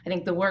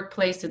think the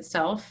workplace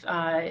itself,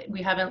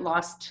 we haven't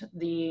lost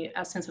the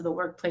essence of the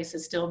workplace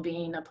as still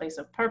being a place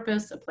of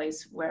purpose, a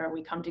place where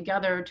we come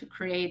together to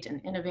create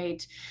and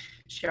innovate,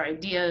 share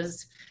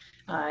ideas.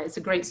 It's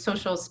a great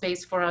social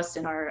space for us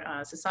in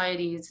our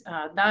societies.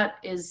 That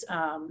is,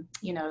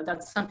 you know,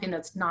 that's something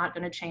that's not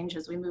going to change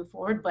as we move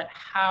forward, but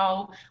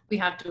how we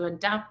have to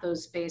adapt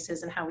those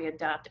spaces and how we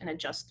adapt and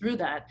adjust through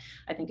that,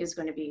 I think is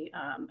going to be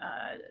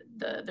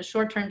the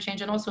short-term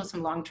change, and also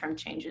some long-term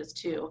changes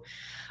too.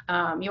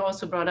 You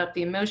also brought up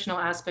the emotional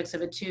aspects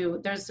of it too.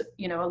 There's,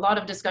 you know, a lot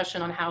of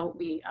discussion on how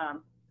we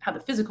how the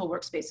physical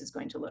workspace is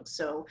going to look.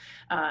 So,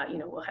 you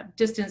know, we'll have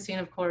distancing,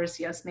 of course.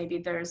 Yes, maybe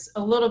there's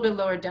a little bit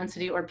lower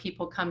density, or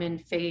people come in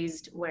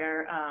phased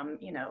where,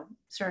 you know,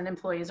 certain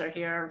employees are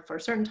here for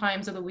certain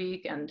times of the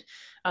week and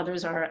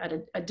others are at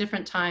a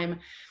different time.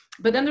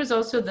 But then there's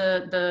also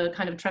the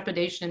kind of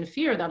trepidation and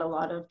fear that a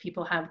lot of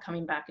people have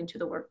coming back into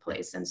the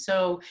workplace. And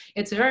so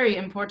it's very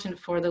important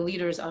for the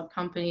leaders of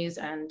companies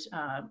and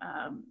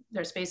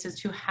their spaces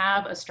to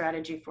have a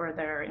strategy for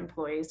their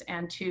employees,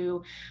 and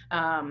to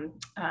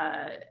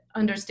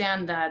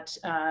understand that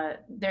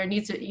there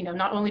needs to, you know,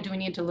 not only do we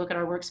need to look at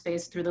our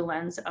workspace through the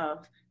lens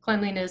of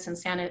cleanliness and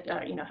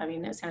you know,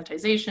 having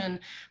sanitization,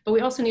 but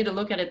we also need to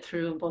look at it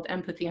through both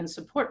empathy and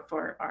support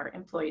for our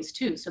employees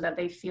too, so that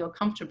they feel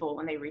comfortable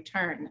when they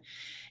return.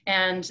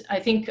 And I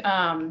think,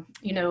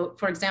 you know,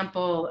 for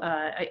example,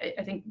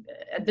 I think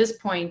at this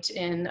point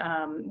in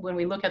when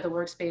we look at the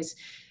workspace,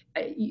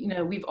 you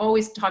know, we've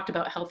always talked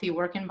about healthy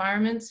work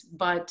environments,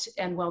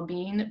 and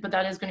well-being, but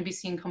that is going to be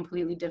seen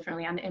completely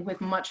differently, and with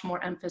much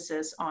more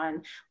emphasis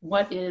on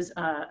what is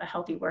a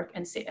healthy work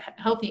and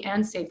healthy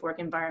and safe work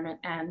environment,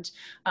 and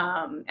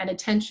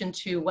attention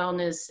to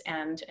wellness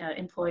and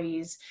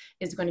employees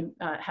is going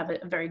to have a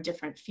very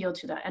different feel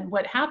to that. And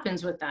what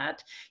happens with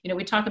that, you know,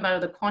 we talk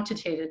about the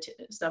quantitative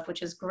stuff,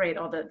 which is great.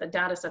 All the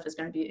data stuff is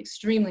going to be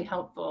extremely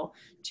helpful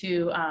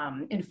to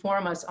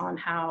inform us on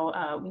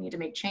how we need to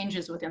make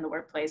changes within the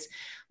workplace.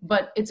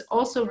 But it's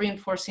also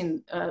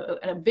reinforcing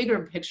a bigger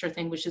picture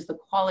thing, which is the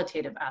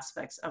qualitative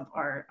aspects of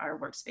our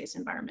workspace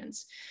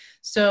environments.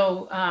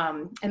 So,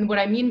 and what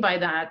I mean by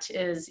that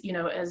is, you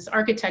know, as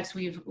architects,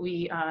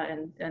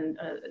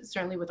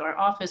 certainly with our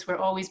office, we're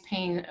always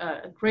paying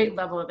a great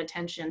level of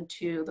attention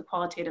to the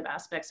qualitative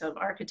aspects of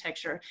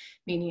architecture,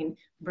 meaning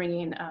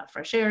bringing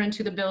fresh air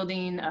into the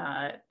building,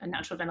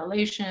 natural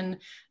ventilation,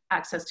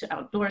 access to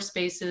outdoor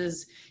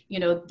spaces. You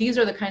know, these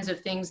are the kinds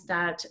of things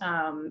that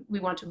we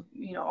want to,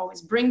 you know,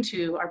 always bring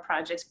to our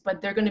projects,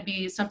 but they're going to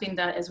be something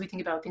that, as we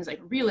think about things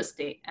like real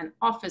estate and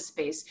office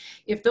space,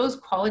 if those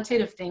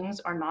qualitative things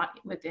are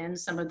not within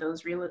some of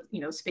those real, you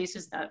know,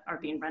 spaces that are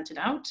being rented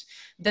out,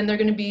 then they're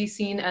going to be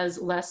seen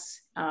as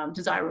less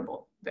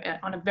desirable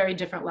on a very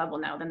different level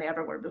now than they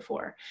ever were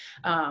before.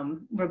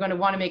 We're going to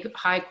want to make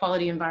high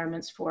quality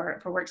environments for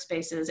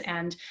workspaces.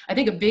 And I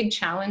think a big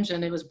challenge,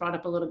 and it was brought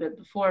up a little bit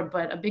before,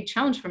 but a big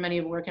challenge for many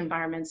of work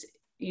environments,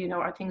 you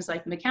know, are things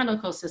like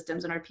mechanical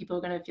systems, and are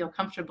people going to feel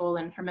comfortable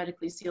in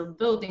hermetically sealed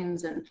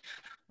buildings, and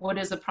what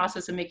is the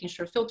process of making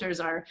sure filters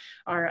are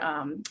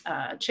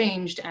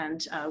changed,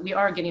 and we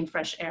are getting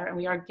fresh air, and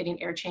we are getting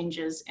air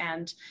changes,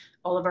 and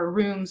all of our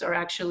rooms are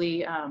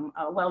actually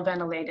well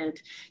ventilated.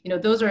 You know,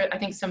 those are, I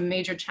think, some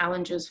major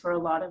challenges for a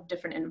lot of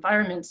different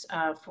environments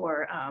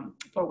for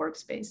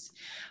workspace.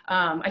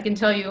 I can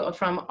tell you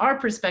from our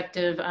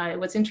perspective,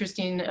 what's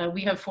interesting,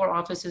 we have 4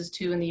 offices,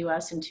 2 in the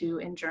US and 2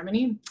 in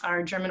Germany.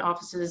 Our German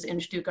offices in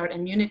Stuttgart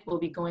and Munich will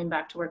be going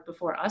back to work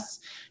before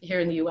us here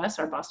in the US,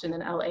 our Boston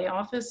and LA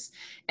office.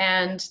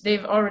 And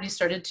they've already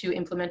started to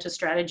implement a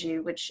strategy,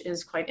 which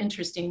is quite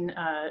interesting.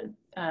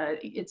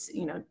 It's,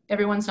 you know,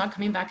 everyone's not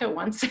coming back at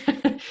once.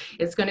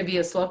 It's going to be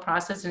a slow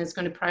process, and it's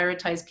going to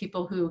prioritize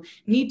people who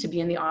need to be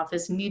in the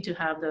office, need to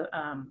have the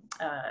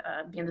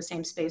be in the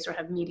same space or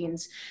have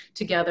meetings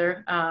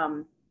together.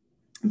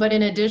 But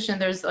in addition,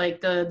 there's like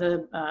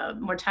the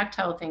more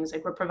tactile things,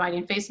 like we're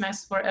providing face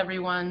masks for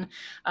everyone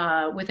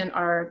within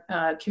our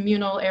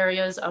communal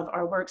areas of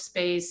our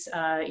workspace.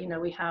 You know,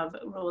 we have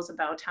rules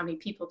about how many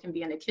people can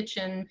be in a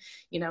kitchen.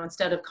 You know,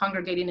 instead of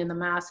congregating in the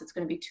mass, it's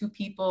going to be 2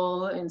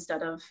 people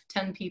instead of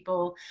 10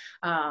 people.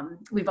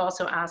 We've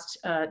also asked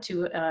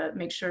to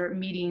make sure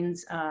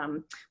meetings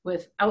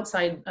with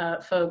outside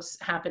folks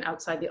happen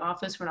outside the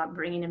office. We're not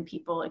bringing in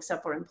people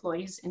except for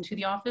employees into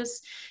the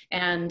office.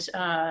 And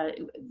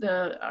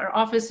our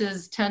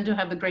offices tend to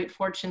have the great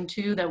fortune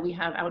too that we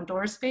have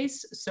outdoor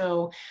space.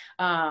 So,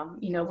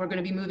 you know, we're going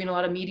to be moving a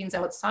lot of meetings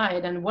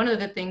outside. And one of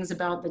the things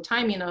about the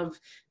timing of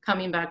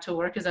coming back to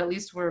work is at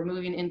least we're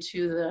moving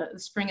into the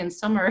spring and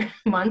summer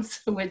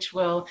months, which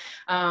will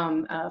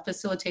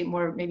facilitate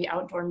more maybe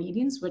outdoor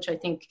meetings, which I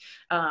think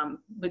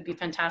would be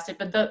fantastic.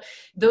 But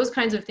those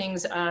kinds of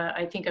things,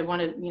 I think I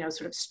want to, you know,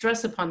 sort of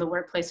stress upon the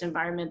workplace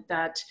environment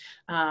that,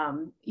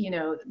 you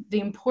know, the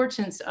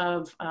importance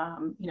of,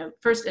 you know,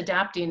 first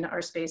adapting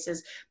our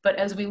spaces, but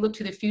as we look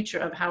to the future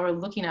of how we're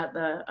looking at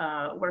the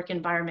work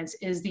environments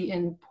is the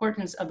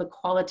importance of the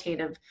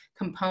qualitative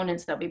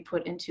components that we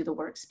put into the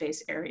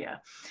workspace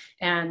area.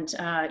 And,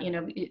 you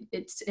know, you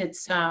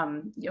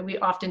know, we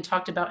often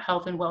talked about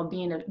health and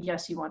well-being of,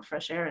 yes, you want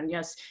fresh air, and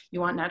yes, you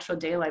want natural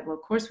daylight. Well,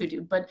 of course we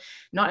do, but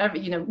not every,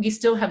 you know, we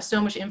still have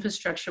so much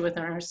infrastructure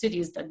within our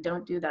cities that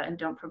don't do that and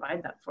don't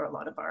provide that for a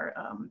lot of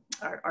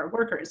our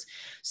workers.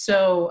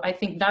 So I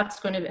think that's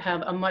going to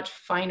have a much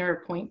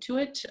finer point to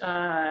it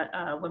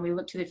when we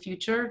look to the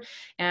future.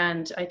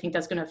 And I think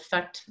that's going to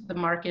affect the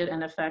market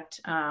and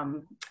affect,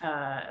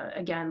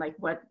 again, like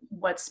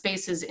what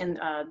spaces in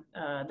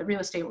the real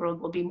estate world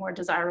will be more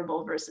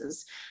desirable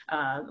versus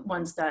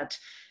ones that,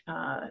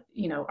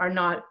 you know, are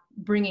not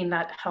bringing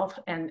that health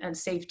and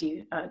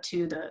safety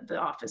to the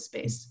office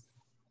space.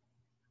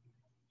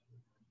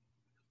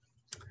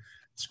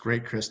 It's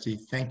great, Christy.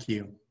 Thank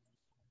you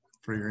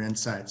for your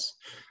insights.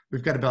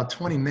 We've got about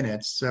 20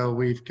 minutes, so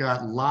we've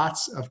got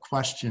lots of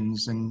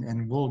questions,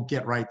 and we'll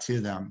get right to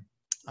them.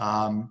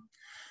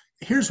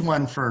 Here's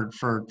one for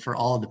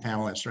all of the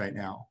panelists right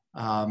now.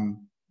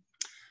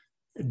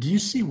 Do you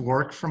see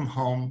work from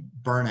home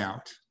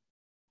burnout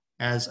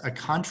as a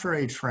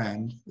contrary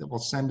trend that will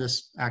send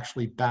us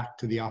actually back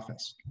to the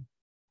office?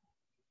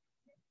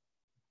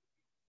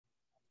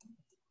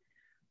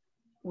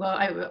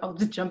 Well, I'll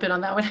just jump in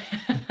on that one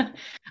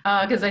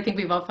because I think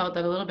we've all felt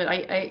that a little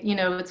bit. You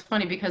know, it's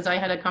funny because I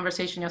had a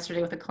conversation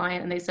yesterday with a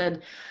client and they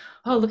said,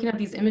 oh, looking at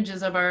these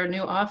images of our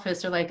new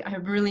office, they're like,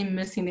 I'm really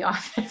missing the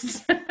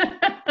office.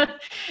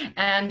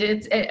 And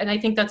I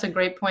think that's a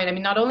great point. I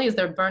mean, not only is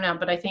there burnout,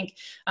 but I think,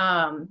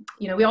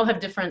 you know, we all have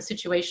different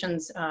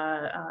situations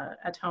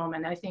at home.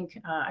 And I think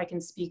I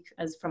can speak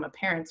as from a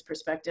parent's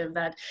perspective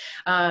that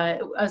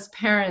as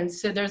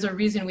parents, there's a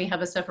reason we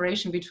have a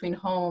separation between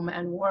home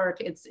and work.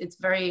 It's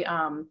very,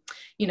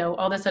 you know,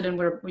 all of a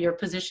sudden we are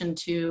positioned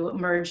to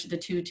merge the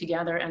two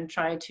together and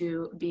try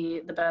to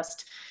be the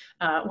best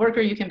worker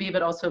you can be,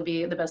 but also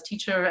be the best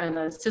teacher and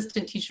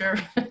assistant teacher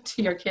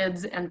to your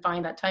kids and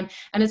find that time.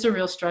 And it's a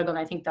real struggle. And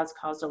I think that's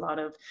caused a lot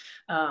of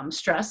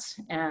stress.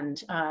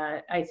 And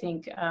I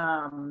think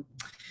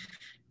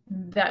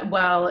that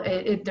while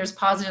there's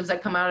positives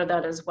that come out of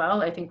that as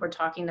well, I think we're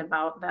talking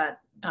about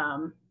that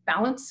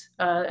balance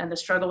and the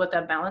struggle with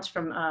that balance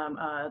from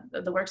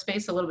the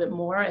workspace a little bit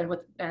more, and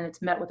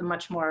it's met with a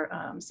much more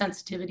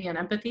sensitivity and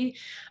empathy.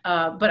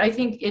 But I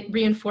think it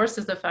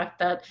reinforces the fact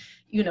that,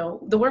 you know,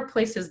 the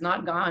workplace is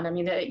not gone. I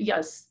mean,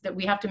 yes, that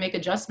we have to make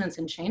adjustments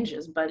and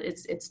changes, but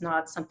it's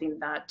not something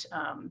that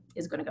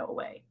is going to go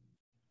away.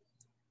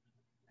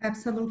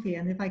 Absolutely,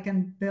 and if I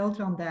can build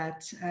on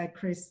that,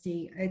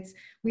 Christy,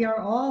 we are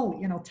all,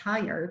 you know,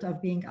 tired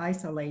of being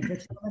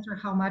isolated, no matter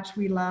how much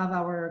we love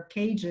our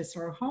cages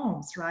or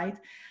homes, right?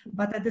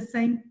 But at the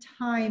same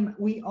time,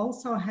 we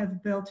also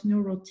have built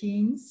new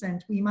routines,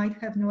 and we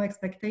might have new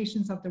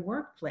expectations of the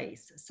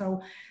workplace.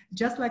 So,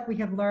 just like we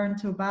have learned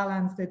to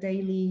balance the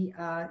daily,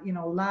 you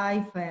know,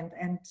 life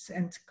and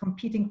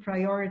competing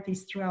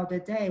priorities throughout the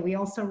day, we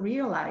also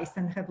realized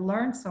and have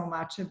learned so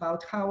much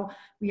about how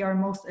we are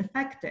most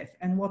effective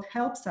and what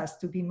helps us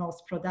to be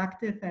most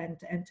productive and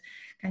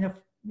kind of,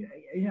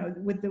 you know,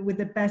 with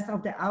the best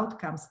of the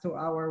outcomes to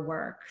our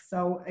work.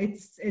 So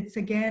it's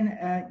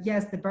again,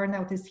 yes, the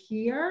burnout is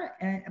here,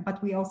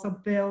 but we also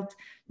built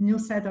new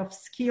set of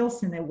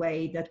skills in a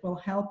way that will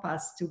help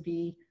us to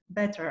be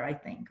better, I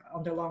think,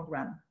 on the long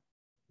run.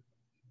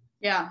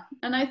 Yeah,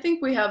 and I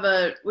think we have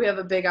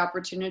a big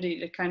opportunity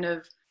to kind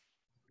of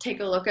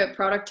take a look at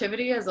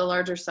productivity as a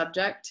larger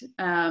subject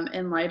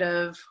in light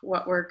of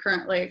what we're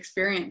currently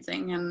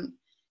experiencing. And,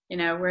 you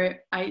know,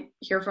 I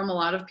hear from a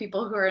lot of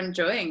people who are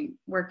enjoying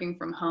working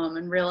from home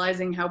and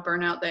realizing how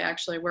burnout they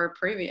actually were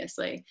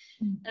previously.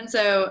 Mm-hmm. And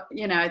so,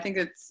 you know, I think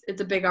it's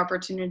a big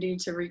opportunity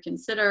to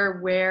reconsider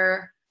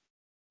where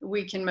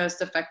we can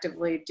most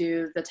effectively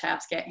do the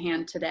task at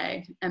hand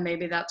today. And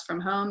maybe that's from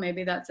home,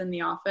 maybe that's in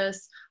the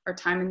office. Our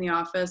time in the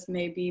office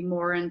may be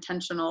more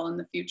intentional in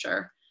the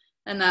future.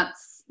 And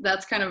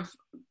that's kind of,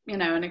 you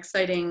know, an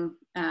exciting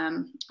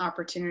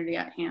opportunity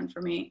at hand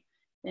for me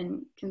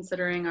in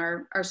considering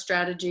our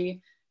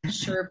strategy.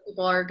 Sure,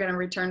 people are going to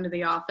return to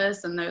the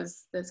office, and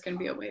there's going to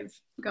be a wave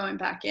going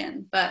back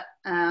in, but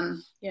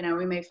you know,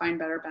 we may find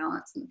better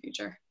balance in the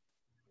future.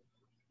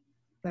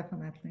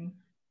 Definitely.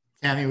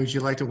 Tammy, would you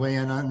like to weigh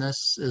in on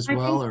this as I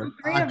well? think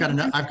Or I've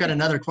got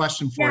another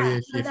question for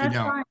you if you don't.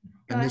 Fine.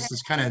 And this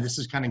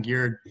is kind of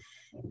geared,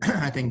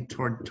 I think,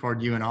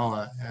 toward you and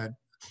Alla.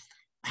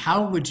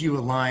 How would you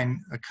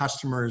align a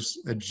customer's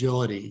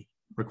agility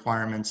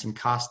requirements and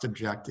cost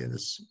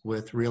objectives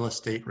with real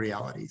estate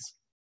realities?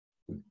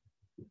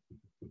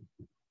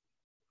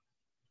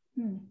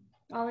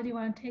 Alla, do you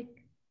want to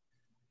take?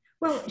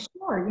 Well,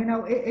 sure. You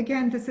know,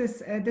 again, this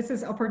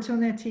is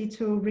opportunity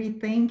to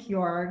rethink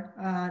your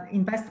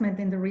investment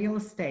in the real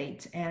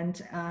estate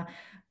and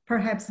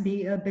perhaps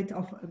be a bit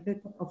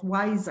of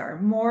wiser.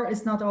 More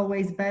is not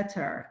always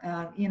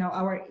better. You know,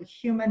 our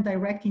human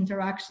direct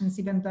interactions,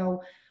 even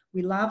though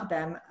we love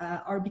them,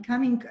 are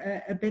becoming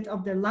a bit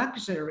of the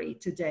luxury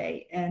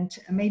today. And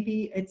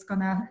maybe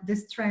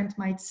this trend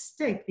might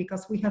stick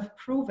because we have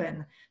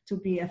proven to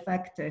be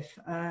effective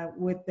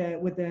with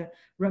the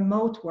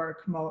remote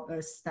work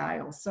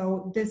style.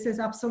 So this is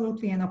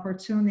absolutely an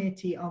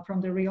opportunity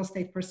from the real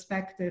estate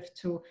perspective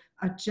to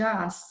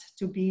adjust,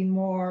 to be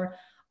more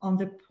on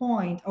the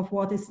point of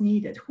what is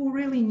needed, who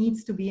really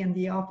needs to be in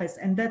the office.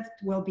 And that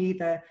will be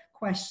the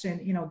question,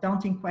 you know,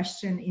 daunting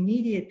question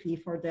immediately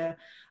for the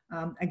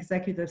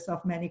executives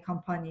of many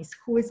companies: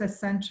 who is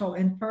essential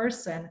in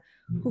person,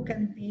 who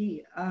can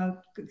be a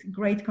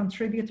great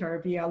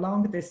contributor via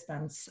long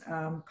distance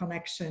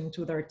connection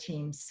to their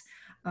teams.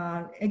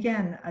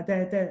 Again,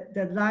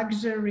 the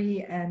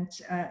luxury and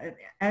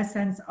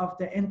essence of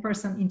the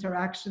in-person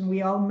interaction,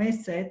 we all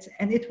miss it,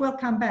 and it will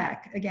come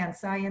back. Again,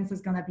 science is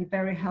going to be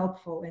very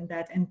helpful in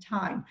that in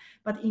time,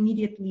 but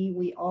immediately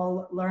we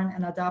all learn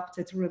and adapt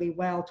it really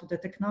well to the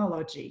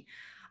technology.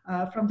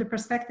 From the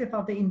perspective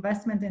of the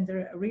investment in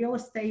the real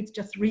estate,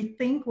 just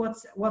rethink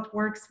what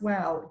works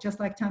well. Just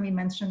like Tammy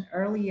mentioned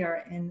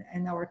earlier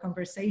in our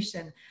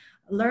conversation,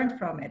 learn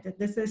from it.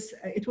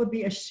 It would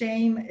be a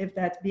shame if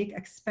that big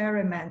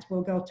experiment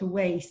will go to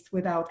waste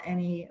without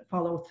any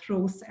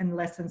follow-throughs and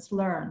lessons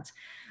learned.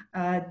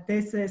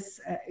 This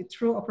is a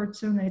true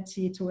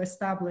opportunity to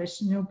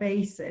establish new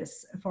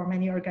bases for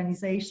many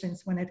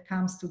organizations when it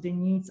comes to the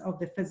needs of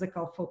the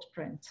physical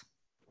footprint.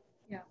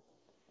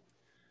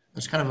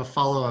 There's kind of a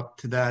follow-up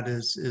to that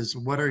is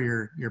what are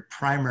your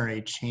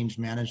primary change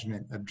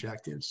management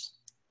objectives?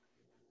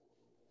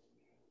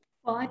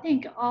 Well, I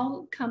think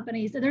all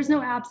companies, there's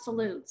no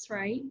absolutes,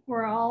 right?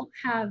 We all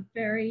have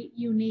very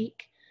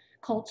unique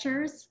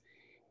cultures,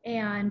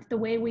 and the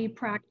way we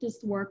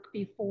practiced work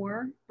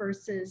before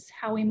versus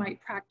how we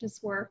might practice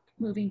work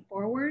moving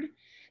forward.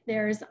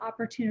 There's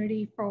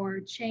opportunity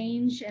for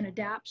change and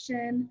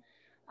adaptation.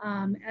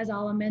 As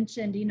Alla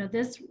mentioned, you know,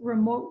 this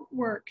remote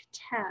work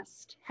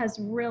test has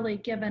really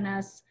given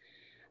us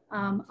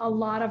a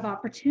lot of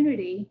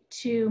opportunity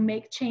to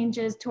make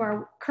changes to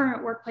our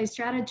current workplace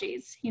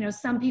strategies. You know,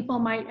 some people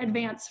might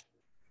advance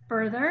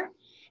further,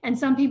 and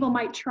some people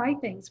might try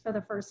things for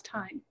the first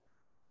time.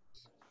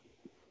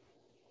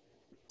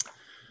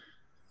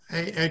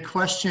 A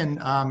question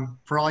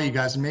for all you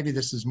guys, and maybe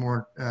this is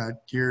more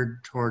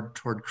geared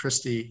toward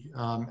Christy,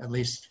 at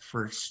least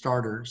for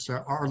starters.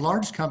 Are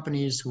large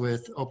companies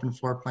with open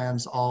floor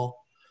plans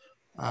all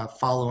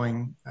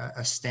following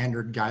a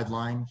standard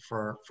guideline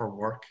for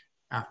work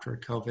after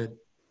COVID?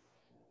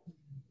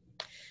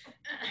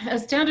 A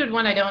standard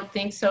one, I don't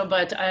think so,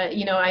 but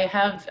you know, I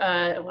have,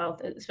 well,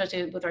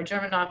 especially with our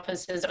German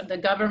offices, the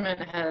government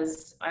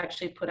has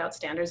actually put out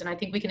standards, and I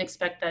think we can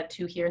expect that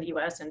too here in the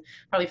US, and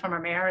probably from our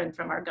mayor and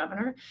from our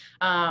governor.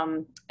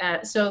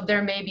 So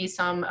there may be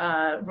some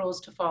rules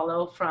to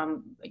follow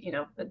from, you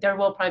know, there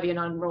will probably be an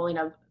unrolling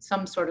of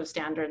some sort of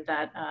standard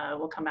that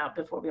will come out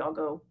before we all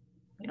go,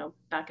 you know,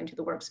 back into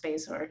the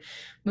workspace or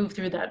move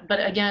through that.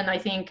 But again, I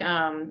think,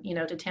 you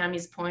know, to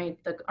Tammy's point,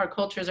 our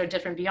cultures are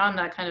different beyond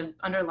that kind of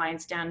underlying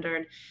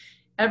standard.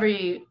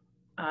 Every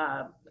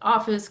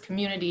office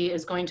community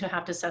is going to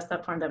have to assess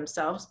that for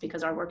themselves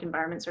because our work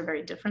environments are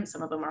very different.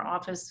 Some of them are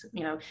office,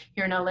 you know,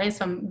 here in LA,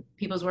 some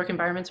people's work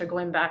environments are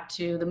going back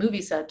to the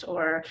movie set,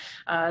 or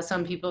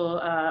some people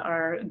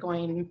are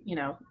going, you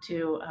know,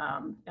 to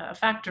a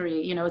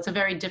factory. You know, it's a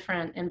very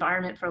different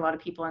environment for a lot of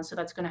people. And so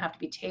that's going to have to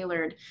be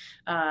tailored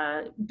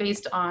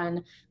based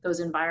on those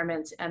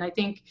environments. And I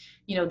think,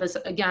 you know, this,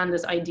 again,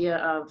 this idea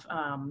of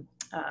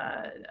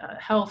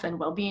health and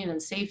well-being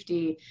and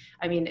safety.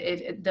 I mean,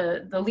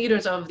 the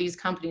leaders of these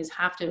companies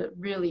have to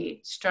really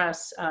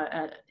stress,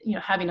 you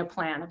know, having a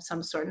plan of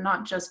some sort,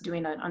 not just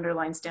doing an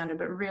underlying standard,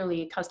 but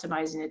really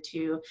customizing it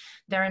to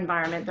their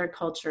environment, their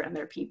culture, and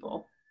their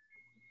people.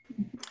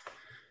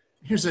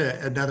 Here's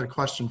another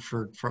question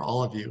for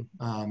all of you.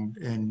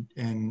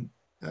 And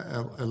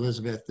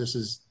Elizabeth, this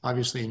is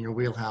obviously in your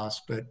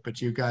wheelhouse,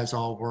 but you guys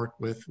all work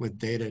with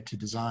data to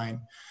design.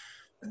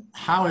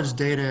 How is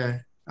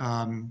data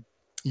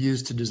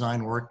used to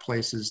design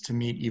workplaces to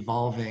meet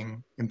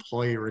evolving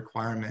employee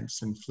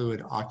requirements and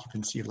fluid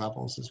occupancy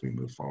levels as we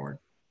move forward?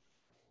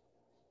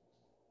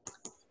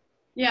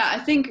 Yeah, I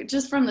think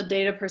just from the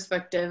data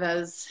perspective,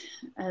 as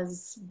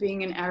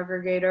being an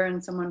aggregator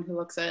and someone who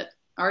looks at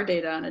our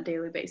data on a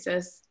daily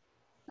basis,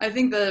 I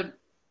think the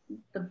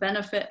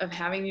benefit of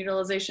having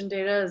utilization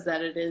data is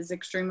that it is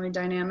extremely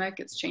dynamic.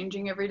 It's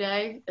changing every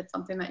day. It's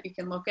something that you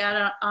can look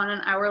at on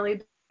an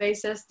hourly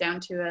basis down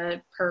to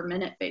a per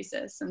minute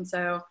basis. And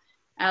so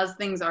as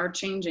things are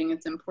changing,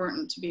 it's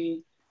important to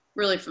be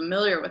really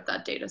familiar with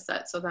that data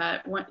set so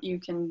that you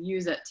can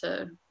use it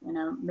to,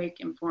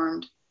 make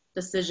informed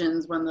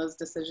decisions when those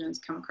decisions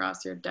come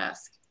across your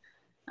desk.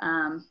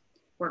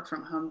 Work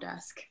from home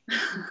desk.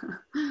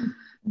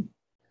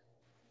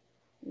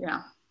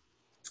 Yeah.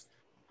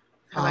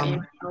 How about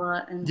you,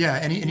 Ella? Yeah,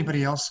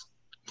 anybody else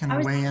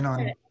can weigh in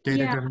on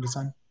data-driven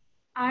design?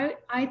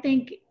 I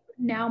think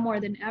now more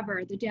than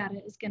ever, the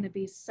data is going to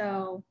be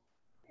so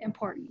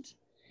important.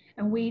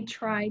 And we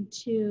tried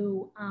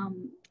to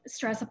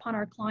stress upon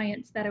our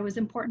clients that it was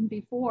important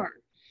before,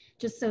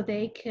 just so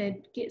they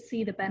could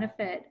see the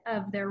benefit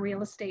of their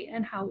real estate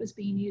and how it was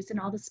being used and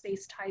all the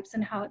space types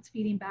and how it's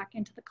feeding back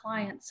into the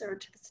clients or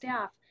to the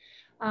staff.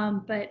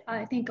 But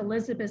I think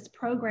Elizabeth's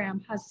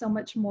program has so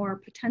much more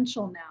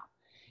potential now,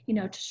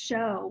 to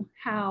show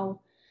how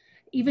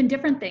even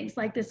different things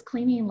like this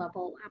cleaning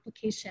level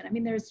application. I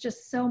mean, there's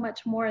just so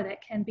much more that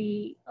can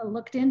be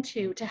looked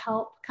into to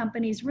help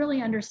companies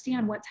really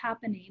understand what's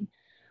happening,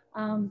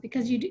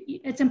 because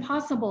it's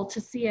impossible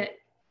to see it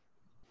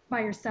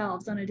by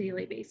yourselves on a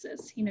daily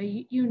basis.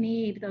 You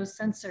need those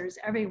sensors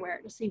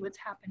everywhere to see what's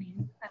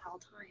happening at all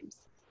times.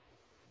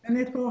 And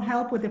it will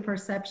help with the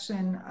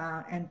perception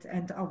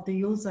and of the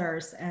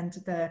users and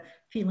the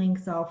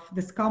feelings of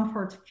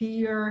discomfort,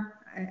 fear,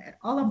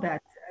 all of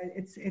that.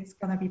 It's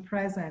going to be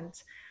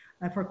present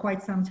for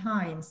quite some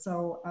time.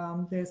 So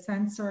the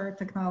sensor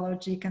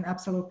technology can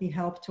absolutely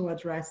help to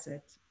address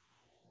it.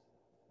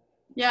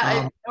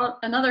 Yeah,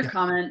 another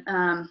comment.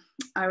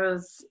 I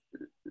was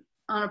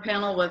on a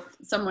panel with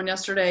someone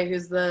yesterday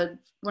who's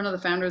one of the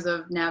founders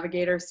of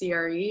Navigator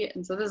CRE.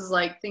 And so this is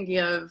like thinking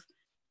of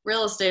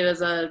real estate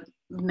as a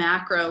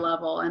macro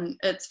level, and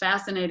it's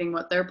fascinating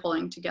what they're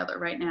pulling together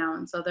right now.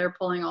 And so they're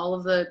pulling all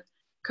of the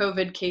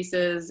COVID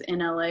cases in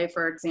LA,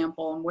 for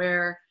example, and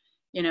where,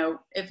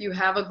 if you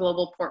have a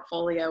global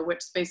portfolio,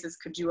 which spaces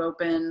could you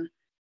open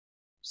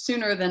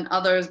sooner than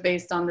others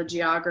based on the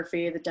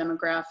geography, the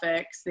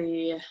demographics,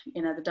 the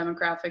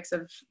demographics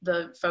of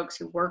the folks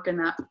who work in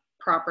that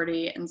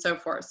property and so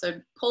forth.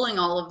 So pulling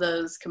all of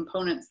those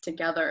components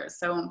together is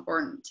so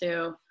important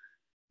to,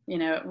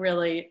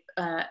 really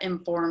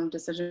inform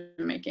decision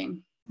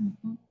making.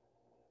 Mm-hmm.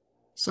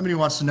 Somebody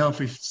wants to know if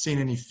we've seen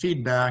any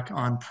feedback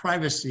on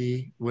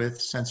privacy with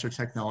sensor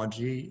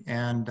technology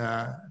and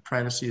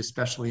privacy,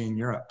 especially in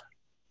Europe.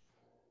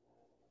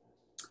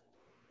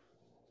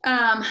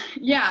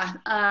 Yeah,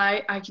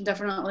 I can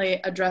definitely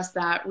address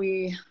that.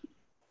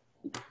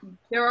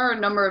 There are a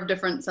number of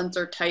different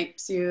sensor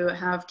types. You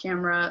have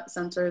camera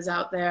sensors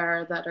out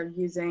there that are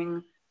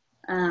using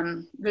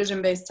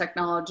vision-based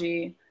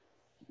technology.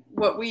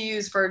 What we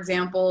use, for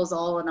example, is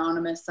all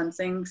anonymous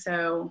sensing.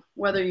 So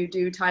whether you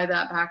do tie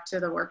that back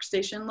to the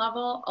workstation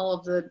level, all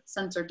of the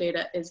sensor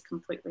data is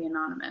completely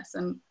anonymous.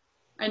 And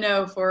I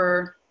know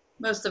for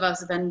most of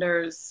us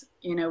vendors,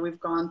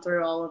 we've gone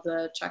through all of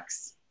the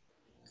checks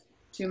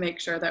to make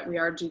sure that we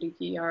are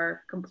GDPR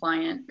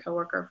compliant.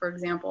 Coworker, for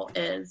example,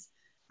 is.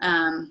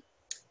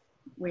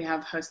 We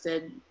have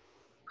hosted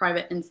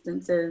private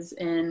instances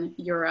in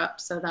Europe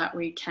so that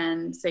we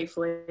can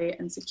safely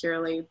and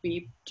securely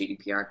be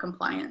GDPR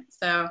compliant.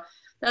 So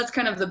that's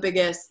kind of the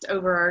biggest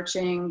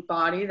overarching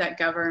body that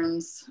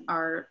governs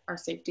our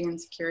safety and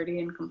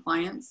security and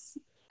compliance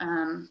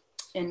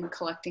in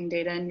collecting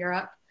data in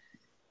Europe.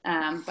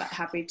 But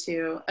happy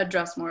to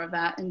address more of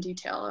that in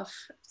detail if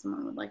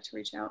someone would like to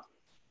reach out.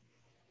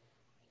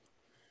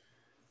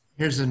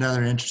 Here's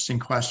another interesting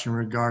question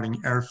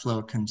regarding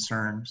airflow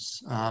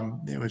concerns.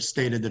 It was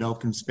stated that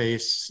open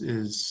space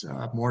is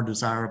more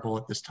desirable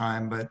at this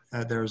time, but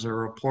there's a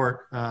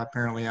report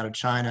apparently out of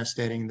China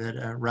stating that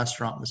a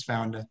restaurant was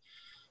found to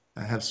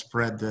have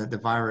spread the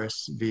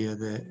virus via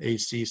the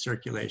AC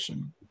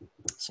circulation.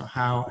 So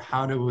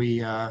how do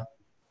we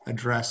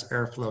address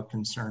airflow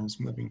concerns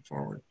moving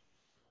forward?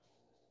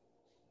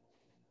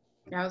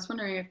 Yeah, I was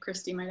wondering if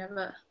Christy might have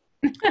a...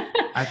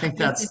 I think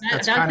that's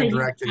kind of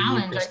directed a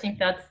challenge. I think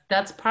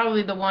that's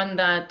probably the one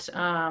that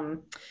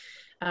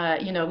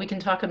we can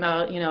talk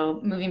about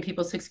moving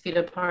people 6 feet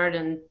apart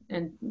and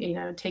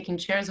taking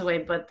chairs away,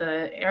 but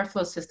the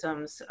airflow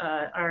systems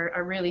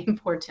are really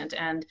important,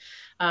 and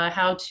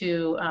how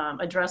to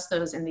address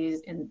those in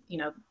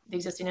the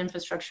existing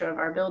infrastructure of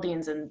our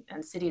buildings and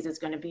cities is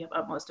going to be of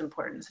utmost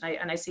importance.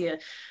 And I see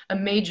a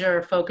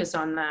major focus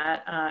on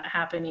that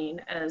happening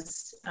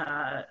as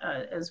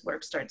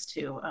work starts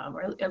to,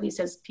 or at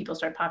least as people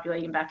start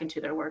populating back into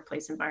their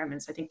workplace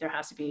environments. I think there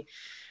has to be,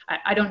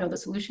 I don't know the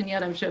solution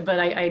yet, I'm sure, but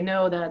I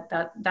know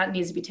that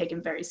needs to be taken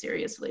very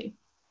seriously.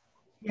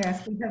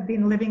 Yes, we have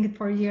been living it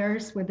for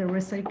years with the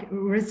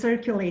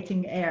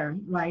recirculating air,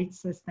 right,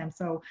 system.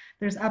 So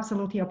there's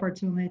absolutely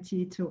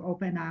opportunity to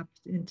open up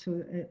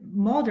into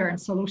modern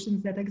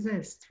solutions that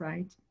exist,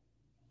 right?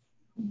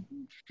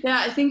 Yeah,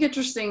 I think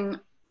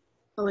interestingly,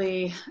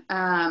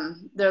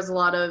 there's a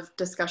lot of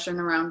discussion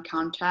around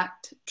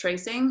contact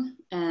tracing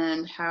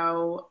and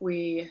how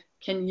we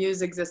can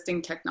use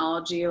existing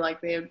technology like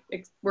the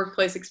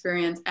workplace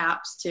experience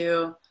apps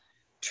to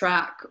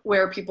track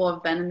where people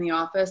have been in the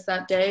office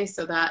that day,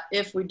 so that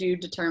if we do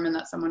determine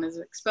that someone is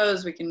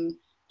exposed, we can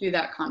do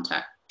that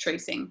contact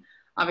tracing.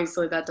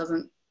 Obviously, that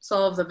doesn't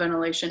solve the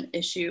ventilation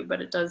issue,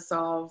 but it does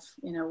solve,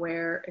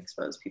 where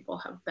exposed people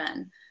have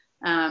been.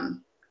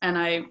 And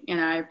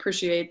I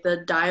appreciate the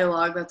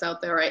dialogue that's out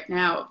there right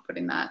now of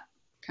putting that,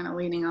 kind of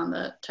leaning on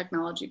the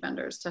technology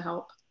vendors to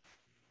help.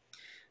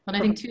 And I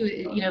think too,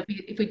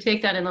 if we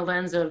take that in the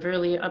lens of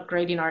really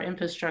upgrading our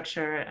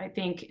infrastructure, I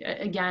think,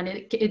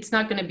 again, it's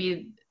not going to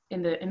be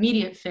in the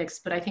immediate fix,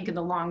 but I think in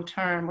the long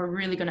term, we're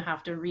really going to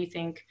have to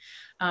rethink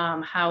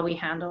how we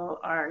handle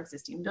our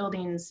existing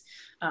buildings,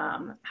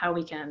 how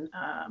we can,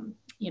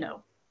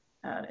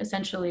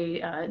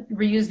 essentially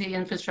reuse the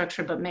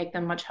infrastructure, but make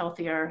them much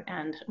healthier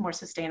and more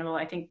sustainable.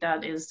 I think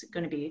that is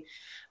going to be,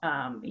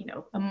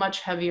 a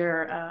much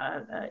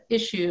heavier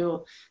issue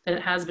than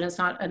it has been. It's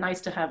not a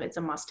nice to have, it's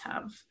a must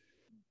have.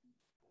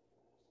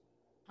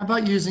 How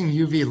about using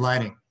UV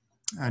lighting?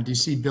 Do you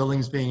see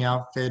buildings being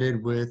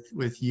outfitted with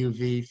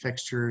UV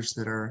fixtures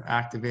that are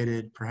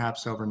activated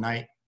perhaps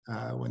overnight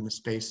when the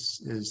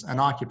space is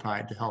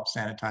unoccupied to help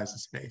sanitize the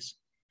space?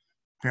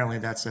 Apparently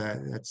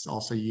that's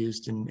also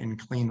used in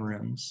clean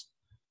rooms.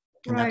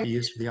 Can that be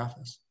used for the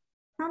office?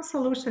 Some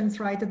solutions,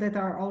 right, that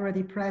are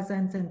already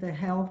present in the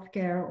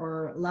healthcare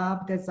or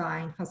lab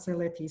design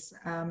facilities.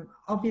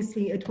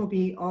 Obviously, it will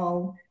be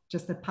all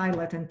just a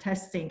pilot and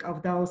testing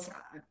of those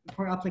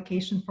for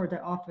application for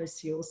the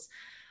office use.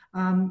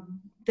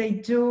 They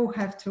do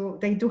have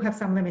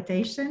some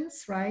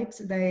limitations, right?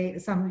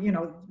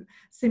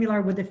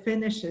 Similar with the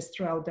finishes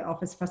throughout the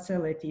office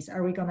facilities.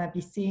 Are we going to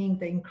be seeing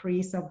the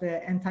increase of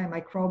the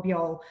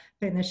antimicrobial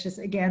finishes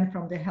again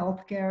from the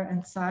healthcare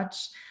and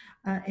such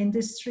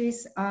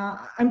industries?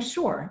 I'm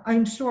sure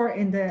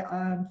in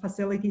the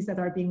facilities that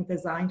are being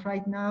designed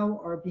right now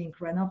or being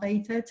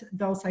renovated,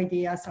 those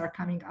ideas are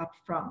coming up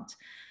front.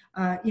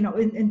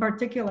 In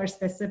particular,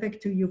 specific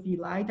to UV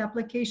light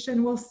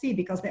application, we'll see,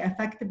 because the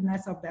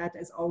effectiveness of that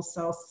is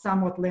also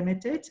somewhat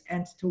limited,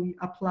 and to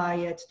apply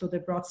it to the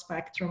broad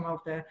spectrum of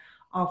the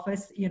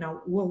office,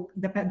 will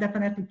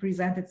definitely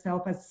present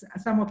itself as a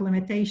somewhat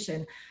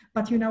limitation.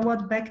 But you know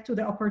what, back to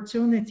the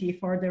opportunity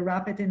for the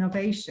rapid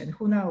innovation,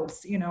 who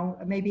knows,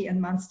 maybe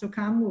in months to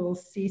come, we'll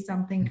see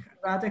something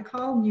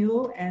radical,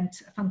 new and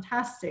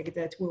fantastic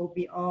that we'll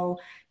be all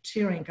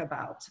cheering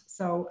about.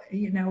 So,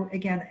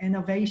 again,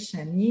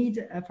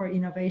 need for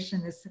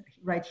innovation is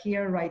right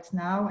here, right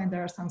now, and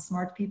there are some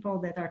smart people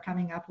that are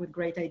coming up with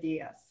great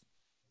ideas.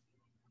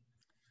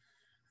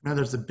 Now,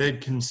 there's a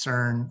big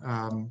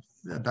concern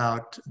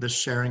about the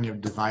sharing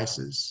of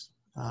devices.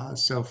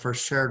 So for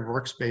shared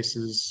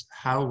workspaces,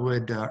 how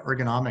would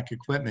ergonomic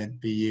equipment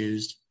be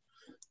used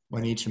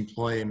when each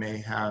employee may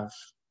have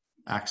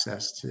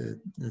access to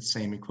the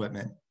same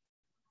equipment?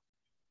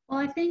 Well,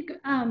 I think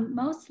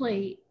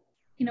mostly,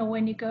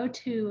 when you go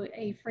to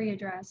a free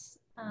address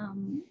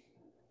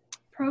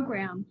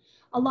program,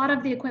 a lot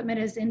of the equipment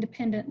is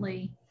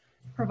independently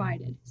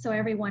provided. So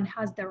everyone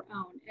has their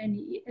own, and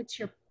it's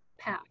your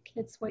pack.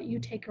 It's what you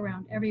take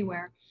around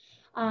everywhere.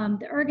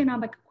 The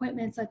ergonomic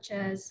equipment, such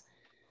as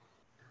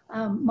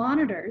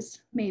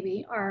monitors,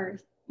 maybe are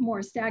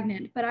more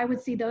stagnant, but I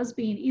would see those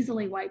being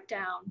easily wiped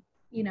down,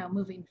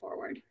 moving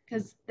forward,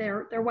 because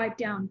they're wiped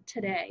down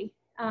today.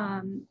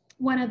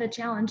 One of the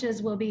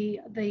challenges will be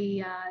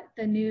the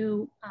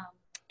new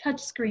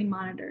touchscreen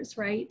monitors,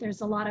 right? There's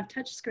a lot of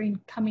touchscreen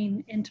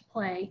coming into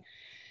play.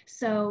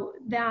 So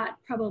that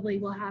probably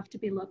will have to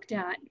be looked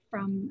at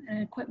from an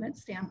equipment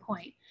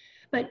standpoint.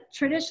 But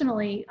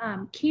traditionally,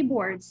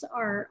 keyboards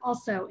are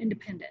also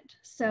independent.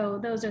 So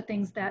those are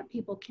things that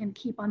people can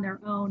keep on their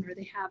own, or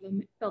they have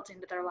them built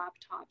into their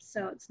laptops.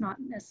 So it's not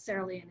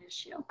necessarily an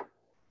issue.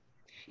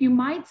 You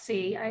might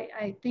see,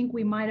 I think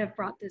we might have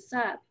brought this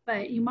up,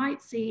 but you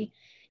might see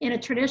in a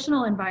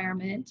traditional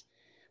environment,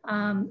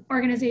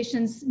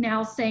 organizations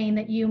now saying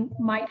that you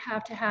might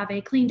have to have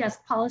a clean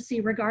desk policy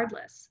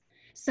regardless.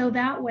 So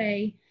that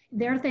way,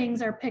 their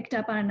things are picked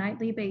up on a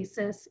nightly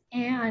basis,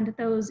 and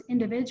those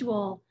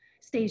individual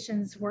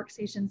stations,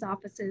 workstations,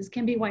 offices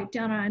can be wiped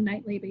down on a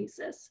nightly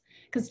basis,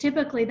 because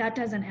typically that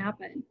doesn't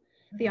happen.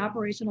 The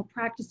operational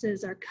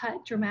practices are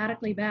cut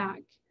dramatically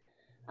back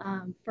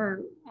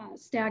for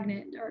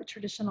stagnant or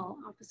traditional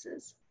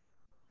offices.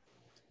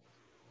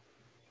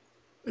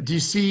 Do you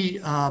see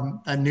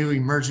a new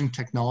emerging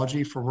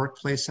technology for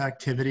workplace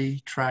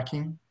activity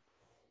tracking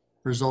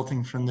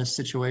resulting from this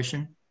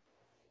situation?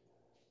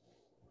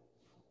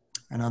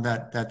 I know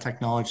that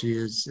technology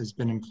has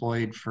been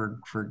employed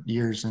for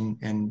years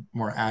in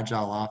more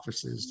agile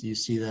offices. Do you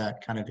see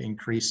that kind of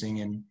increasing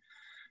in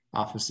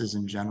offices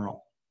in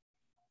general?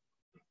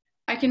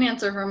 I can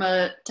answer from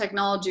a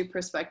technology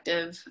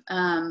perspective.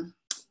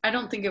 I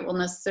don't think it will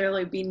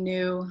necessarily be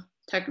new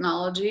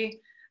technology.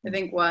 I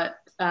think what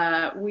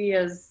we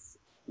as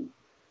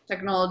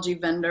technology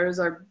vendors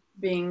are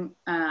being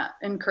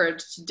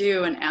encouraged to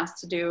do and asked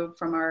to do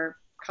from our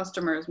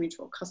customers,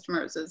 mutual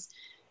customers, is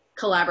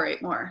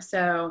collaborate more.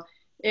 So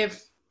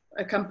if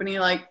a company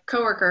like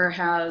Coworker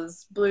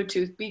has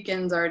Bluetooth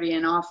beacons already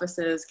in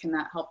offices, can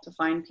that help to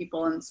find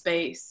people in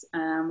space?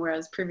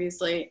 Whereas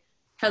previously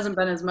hasn't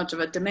been as much of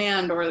a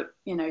demand, or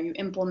you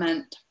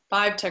implement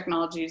 5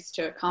 technologies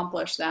to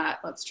accomplish that.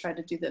 Let's try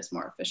to do this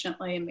more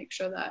efficiently and make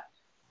sure that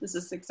this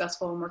is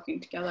successful and working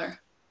together.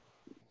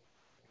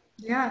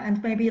 Yeah,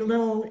 and maybe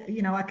little,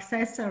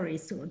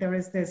 accessories. So there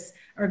is this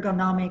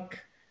ergonomic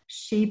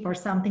sheep or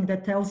something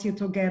that tells you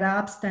to get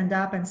up, stand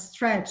up, and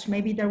stretch.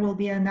 Maybe there will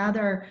be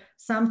another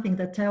something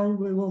that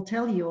will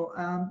tell you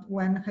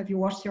when have you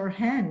washed your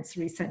hands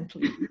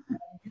recently.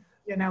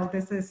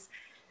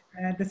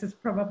 This is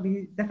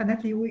probably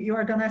definitely you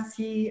are gonna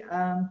see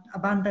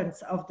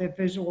abundance of the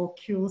visual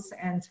cues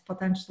and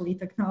potentially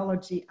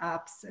technology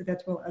apps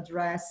that will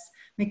address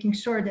making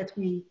sure that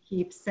we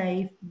keep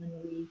safe when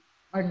we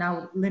are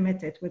now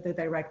limited with the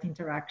direct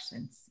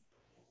interactions.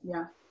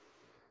 Yeah.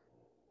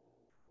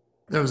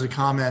 There was a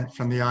comment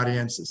from the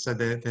audience that said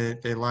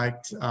that they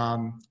liked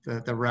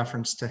the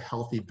reference to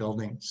healthy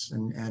buildings.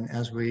 And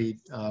as we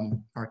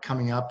are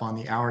coming up on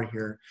the hour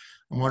here,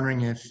 I'm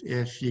wondering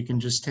if you can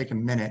just take a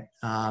minute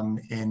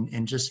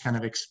and just kind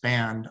of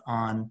expand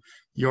on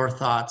your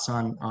thoughts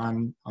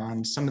on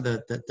some of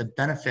the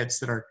benefits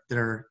that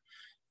are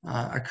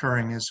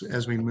occurring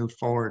as we move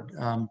forward,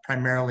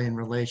 primarily in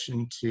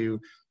relation to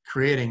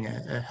creating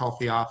a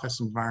healthy office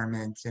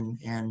environment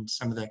and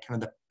some of the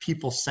kind of the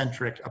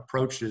people-centric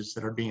approaches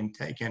that are being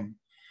taken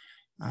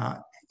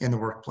in the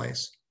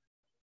workplace.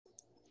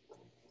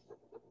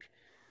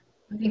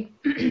 I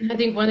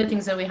think one of the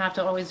things that we have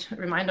to always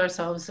remind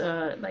ourselves,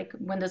 like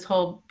when this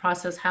whole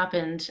process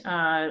happened,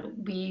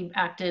 we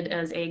acted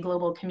as a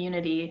global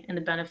community in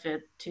the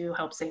benefit to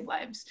help save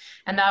lives.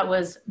 And that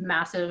was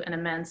massive and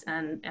immense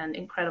and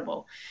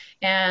incredible.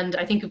 And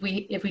I think if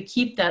we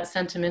keep that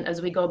sentiment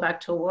as we go back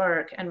to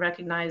work and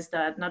recognize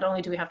that not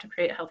only do we have to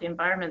create healthy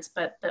environments,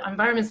 but the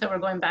environments that we're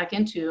going back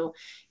into,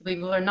 if we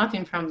learn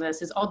nothing from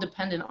this, is all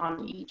dependent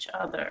on each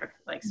other.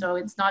 Like, so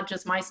it's not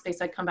just my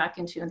space I come back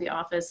into in the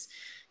office.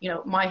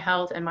 My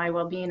health and my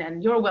well-being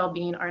and your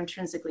well-being are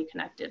intrinsically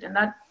connected. And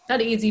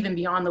that is even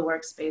beyond the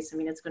workspace. I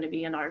mean, it's going to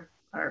be in our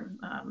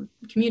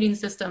commuting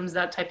systems,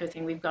 that type of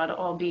thing. We've got to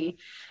all be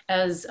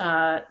as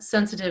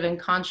sensitive and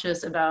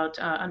conscious about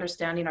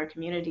understanding our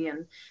community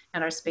and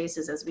our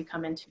spaces as we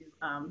come into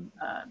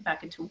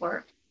back into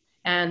work.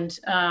 And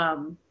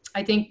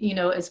I think,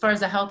 as far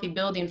as a healthy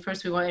building,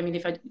 first we want, I mean,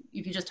 if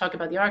you just talk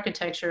about the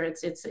architecture,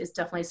 it's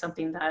definitely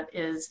something that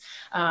is,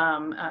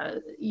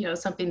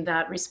 something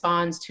that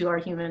responds to our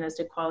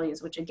humanistic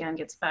qualities, which again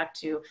gets back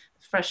to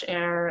fresh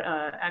air,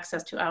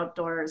 access to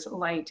outdoors,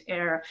 light,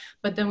 air.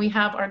 But then we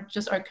have our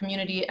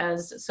community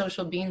as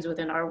social beings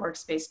within our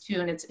workspace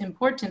too. And it's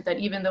important that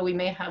even though we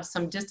may have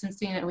some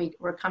distancing and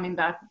we're coming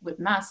back with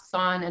masks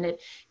on and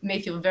it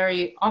may feel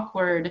very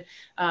awkward,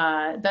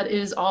 that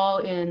is all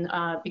in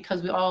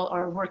because we all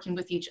are working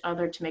with each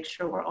other to make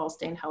sure we're all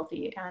staying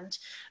healthy. And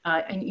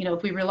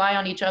if we rely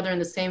on each other in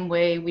the same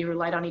way we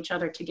relied on each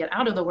other to get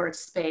out of the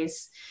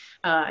workspace,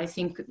 I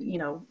think,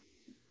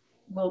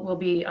 we'll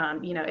be,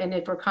 and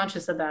if we're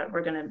conscious of that,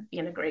 we're going to be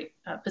in a great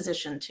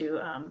position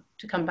to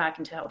come back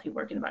into healthy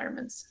work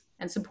environments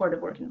and supportive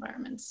work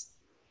environments.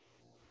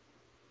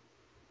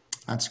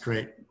 That's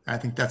great. I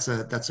think that's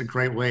a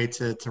great way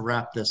to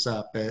wrap this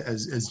up.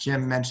 As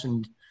Jim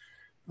mentioned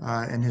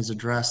in his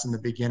address in the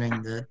beginning,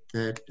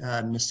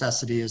 that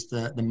necessity is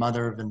the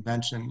mother of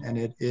invention, and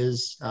it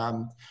is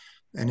an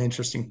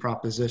interesting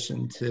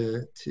proposition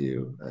to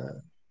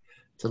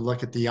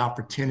look at the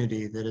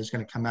opportunity that is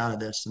going to come out of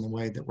this and the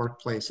way that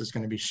workplace is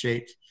going to be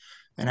shaped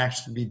and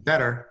actually be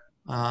better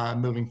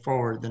moving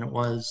forward than it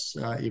was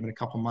even a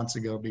couple months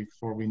ago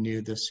before we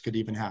knew this could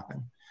even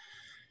happen.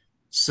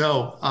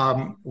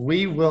 So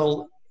we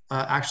will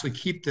actually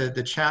keep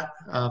the chat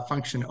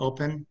function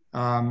open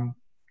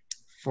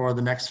for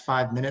the next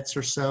 5 minutes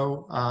or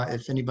so.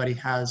 If anybody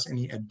has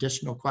any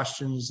additional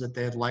questions that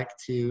they'd like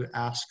to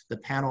ask the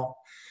panel,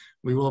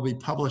 we will be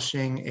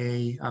publishing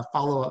a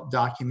follow-up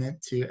document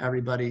to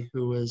everybody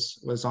who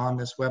was on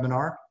this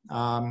webinar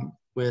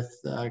with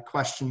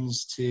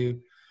questions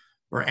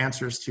or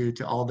answers to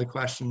all the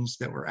questions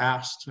that were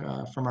asked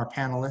from our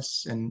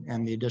panelists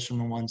and the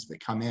additional ones that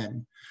come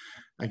in.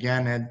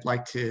 Again, I'd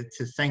like to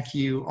thank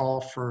you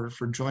all for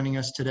joining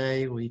us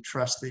today. We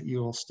trust that you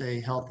will stay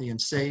healthy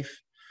and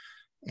safe.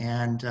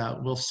 And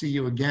we'll see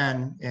you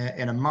again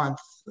in a month,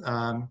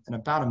 in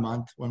about a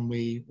month, when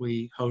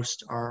we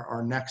host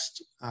our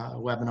next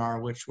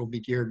webinar, which will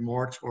be geared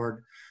more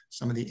toward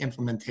some of the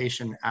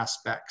implementation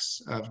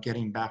aspects of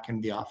getting back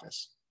into the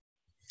office.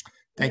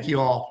 Thank you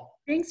all.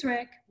 Thanks,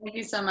 Rick. Thank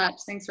you so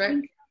much. Thanks,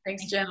 Rick.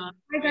 Thanks, Jim.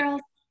 Bye,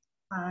 girls.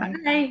 Bye.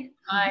 Bye.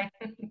 Bye.